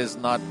that God is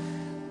not,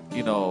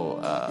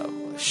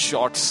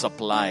 short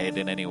supplied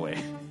in any way?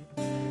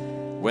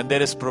 When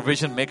there is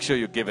provision, make sure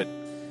you give it.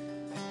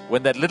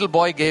 When that little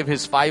boy gave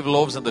his 5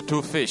 loaves and the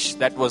 2 fish,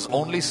 that was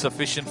only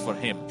sufficient for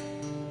him.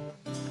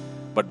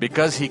 But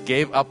because he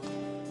gave up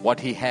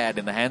what he had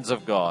in the hands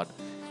of God,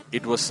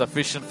 it was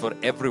sufficient for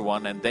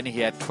everyone. And then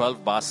he had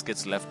 12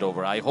 baskets left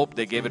over. I hope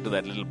they gave it to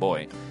that little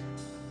boy.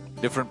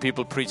 Different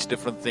people preach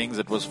different things.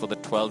 It was for the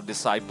 12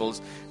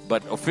 disciples.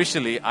 But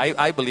officially,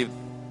 I believe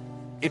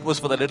it was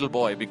for the little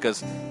boy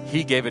because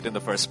he gave it in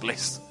the first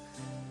place.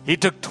 He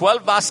took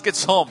 12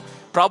 baskets home.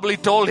 Probably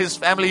told his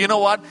family, you know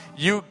what?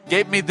 You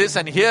gave me this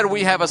and here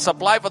we have a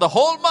supply for the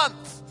whole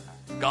month.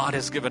 God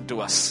has given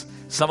to us.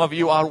 Some of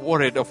you are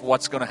worried of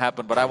what's going to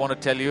happen. But I want to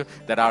tell you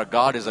that our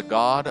God is a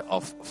God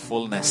of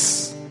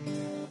fullness.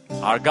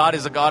 Our God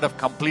is a God of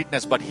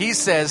completeness. But he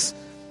says,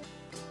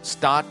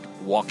 start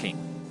walking.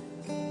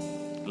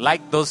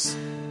 Like those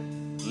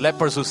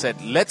lepers who said,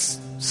 let's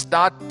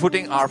start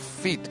putting our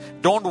feet.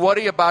 Don't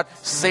worry about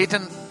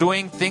Satan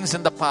doing things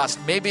in the past.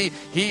 Maybe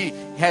he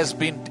has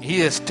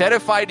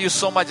terrified you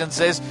so much and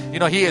says,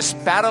 he has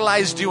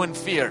paralyzed you in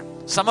fear.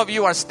 Some of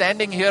you are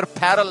standing here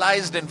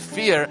paralyzed in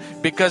fear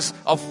because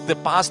of the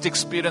past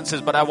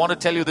experiences. But I want to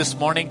tell you this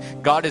morning,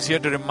 God is here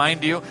to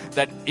remind you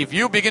that if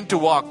you begin to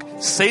walk,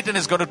 Satan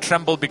is going to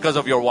tremble because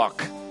of your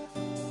walk.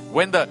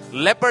 When the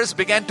lepers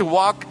began to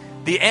walk,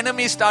 the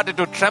enemy started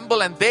to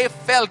tremble and they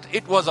felt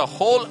it was a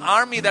whole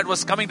army that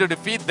was coming to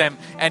defeat them.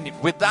 And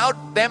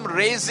without them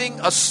raising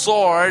a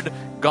sword,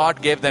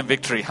 God gave them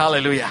victory.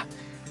 Hallelujah.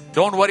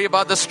 Don't worry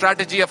about the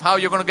strategy of how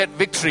you're going to get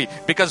victory,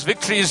 because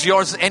victory is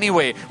yours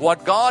anyway.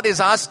 What God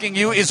is asking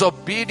you is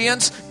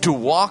obedience to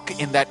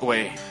walk in that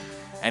way.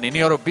 And in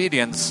your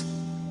obedience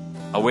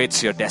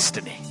awaits your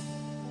destiny.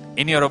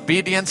 In your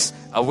obedience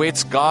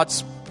awaits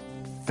God's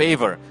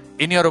favor.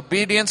 In your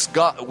obedience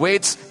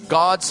awaits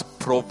God's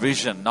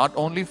provision, not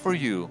only for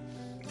you,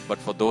 but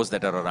for those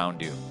that are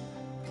around you.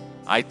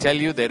 I tell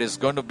you, there is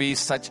going to be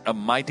such a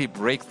mighty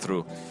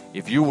breakthrough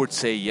if you would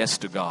say yes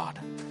to God.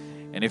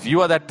 And if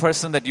you are that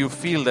person that you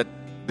feel that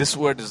this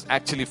word is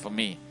actually for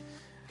me,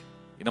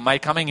 my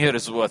coming here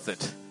is worth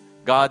it.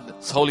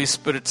 God's Holy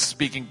Spirit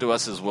speaking to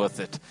us is worth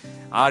it.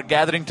 Our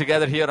gathering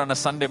together here on a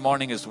Sunday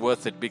morning is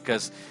worth it,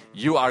 because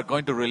you are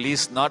going to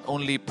release not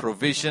only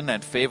provision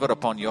and favor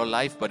upon your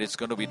life, but it's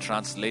going to be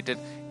translated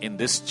in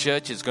this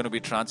church, it's going to be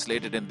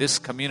translated in this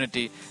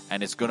community,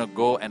 and it's going to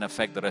go and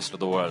affect the rest of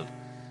the world.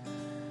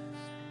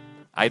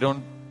 I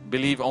don't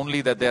believe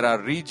only that there are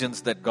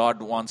regions that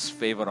God wants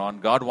favor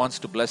on. God wants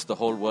to bless the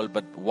whole world.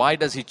 But why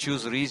does he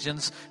choose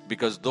regions?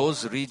 Because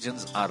those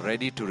regions are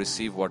ready to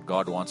receive what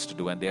God wants to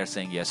do, and they are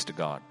saying yes to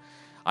God.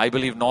 I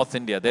believe North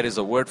India, there is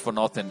a word for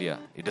North India.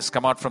 It has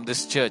come out from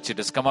this church. It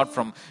has come out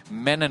from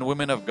men and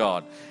women of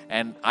God.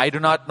 And I do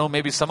not know,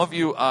 maybe some of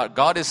you,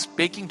 God is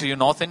speaking to you,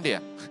 North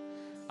India.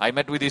 I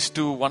met with these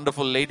 2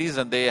 wonderful ladies,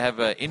 and they have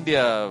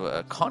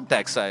India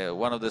contacts.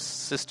 One of the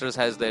sisters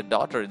has their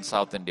daughter in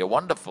South India.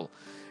 Wonderful.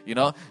 You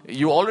know,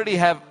 you already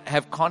have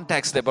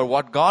context there, but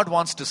what God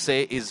wants to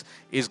say is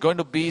going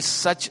to be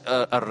such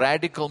a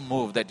radical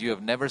move that you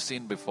have never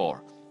seen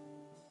before.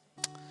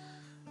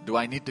 Do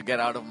I need to get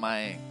out of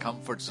my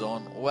comfort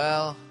zone?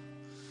 Well,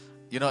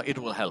 you know, it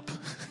will help.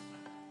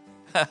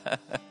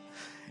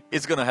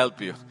 It's going to help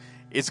you.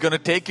 It's going to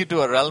take you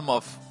to a realm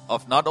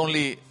of not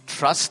only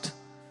trust,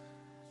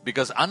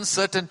 because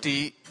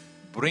uncertainty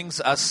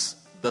brings us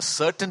the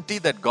certainty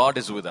that God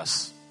is with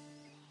us.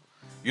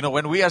 You know,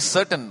 when we are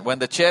certain, when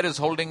the chair is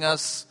holding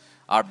us,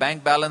 our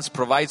bank balance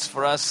provides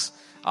for us,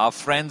 our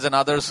friends and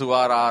others who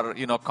are our,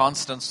 you know,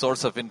 constant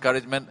source of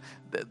encouragement,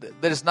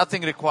 there is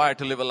nothing required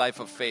to live a life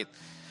of faith.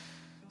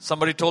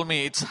 Somebody told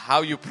me it's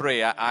how you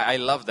pray. I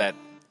love that.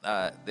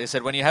 They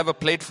said when you have a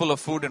plate full of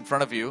food in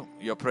front of you,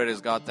 your prayer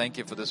is, God, thank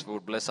you for this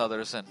food, bless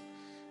others.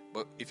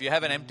 But if you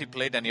have an empty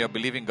plate and you're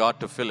believing God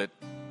to fill it,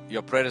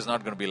 your prayer is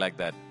not going to be like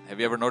that. Have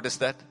you ever noticed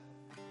that?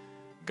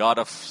 God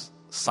of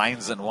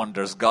signs and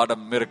wonders, God of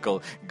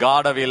miracle,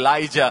 God of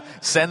Elijah,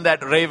 send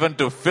that raven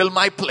to fill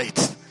my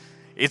plate.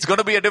 It's going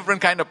to be a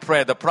different kind of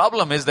prayer. The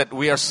problem is that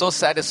we are so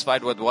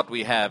satisfied with what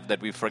we have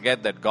that we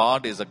forget that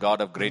God is a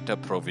God of greater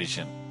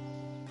provision.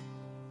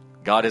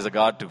 God is a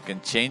God who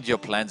can change your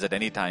plans at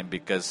any time,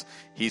 because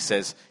He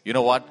says, you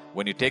know what?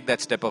 When you take that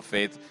step of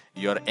faith,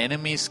 your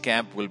enemy's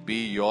camp will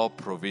be your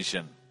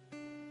provision.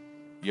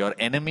 Your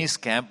enemy's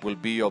camp will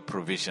be your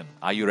provision.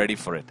 Are you ready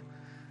for it?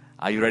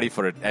 Are you ready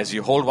for it? As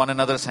you hold one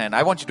another's hand,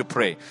 I want you to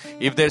pray.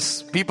 If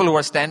there's people who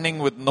are standing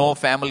with no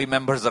family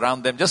members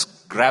around them,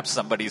 just grab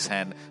somebody's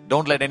hand.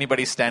 Don't let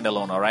anybody stand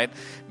alone, all right?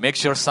 Make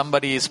sure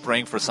somebody is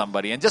praying for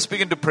somebody, and just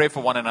begin to pray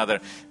for one another.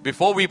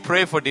 Before we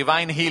pray for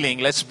divine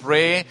healing, let's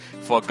pray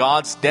for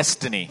God's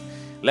destiny.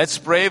 Let's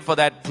pray for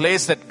that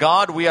place that,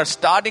 God, we are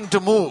starting to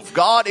move.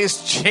 God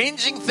is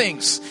changing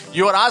things.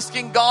 You are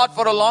asking God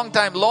for a long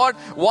time, Lord,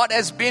 what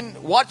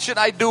should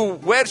I do?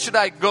 Where should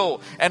I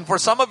go? And for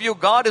some of you,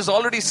 God is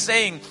already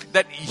saying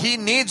that He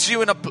needs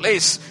you in a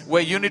place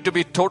where you need to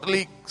be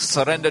totally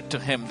surrendered to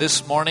Him.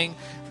 This morning,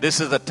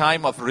 this is the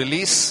time of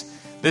release.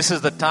 This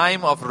is the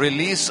time of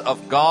release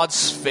of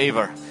God's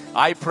favor.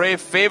 I pray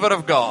favor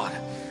of God.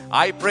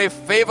 I pray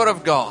favor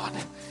of God.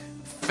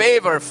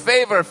 Favor,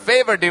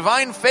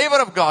 divine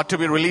favor of God to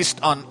be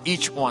released on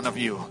each one of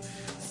you.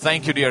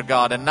 Thank you, dear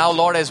God. And now,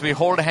 Lord, as we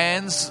hold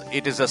hands,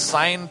 it is a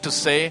sign to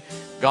say,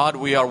 God,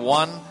 we are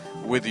one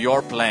with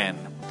your plan.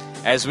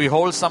 As we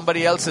hold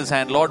somebody else's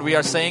hand, Lord, we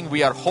are saying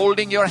we are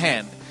holding your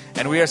hand.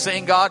 And we are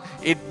saying, God,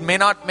 it may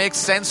not make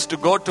sense to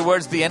go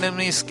towards the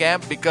enemy's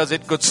camp because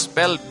it could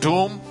spell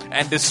doom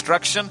and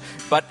destruction.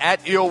 But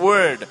at your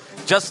word,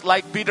 just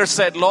like Peter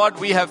said, Lord,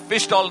 we have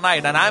fished all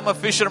night, and I'm a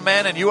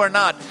fisherman and you are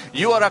not.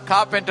 You are a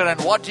carpenter, and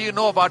what do you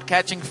know about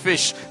catching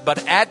fish?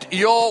 But at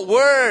your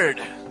word,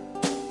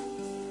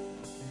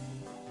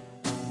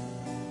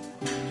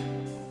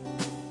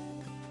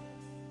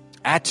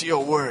 at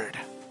your word.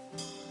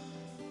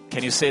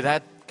 Can you say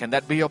that? Can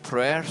that be your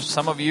prayer?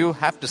 Some of you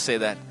have to say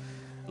that.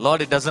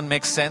 Lord, it doesn't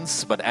make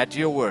sense, but at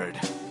your word.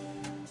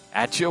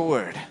 At your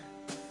word.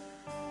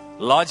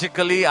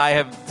 Logically, I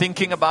am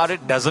thinking about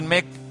it. Doesn't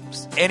make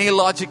any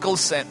logical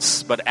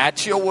sense, but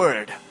at your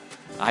word,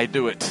 I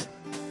do it.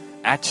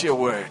 At your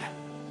word.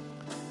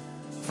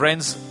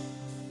 Friends,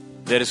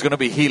 there is going to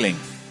be healing.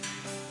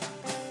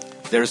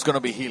 There is going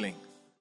to be healing.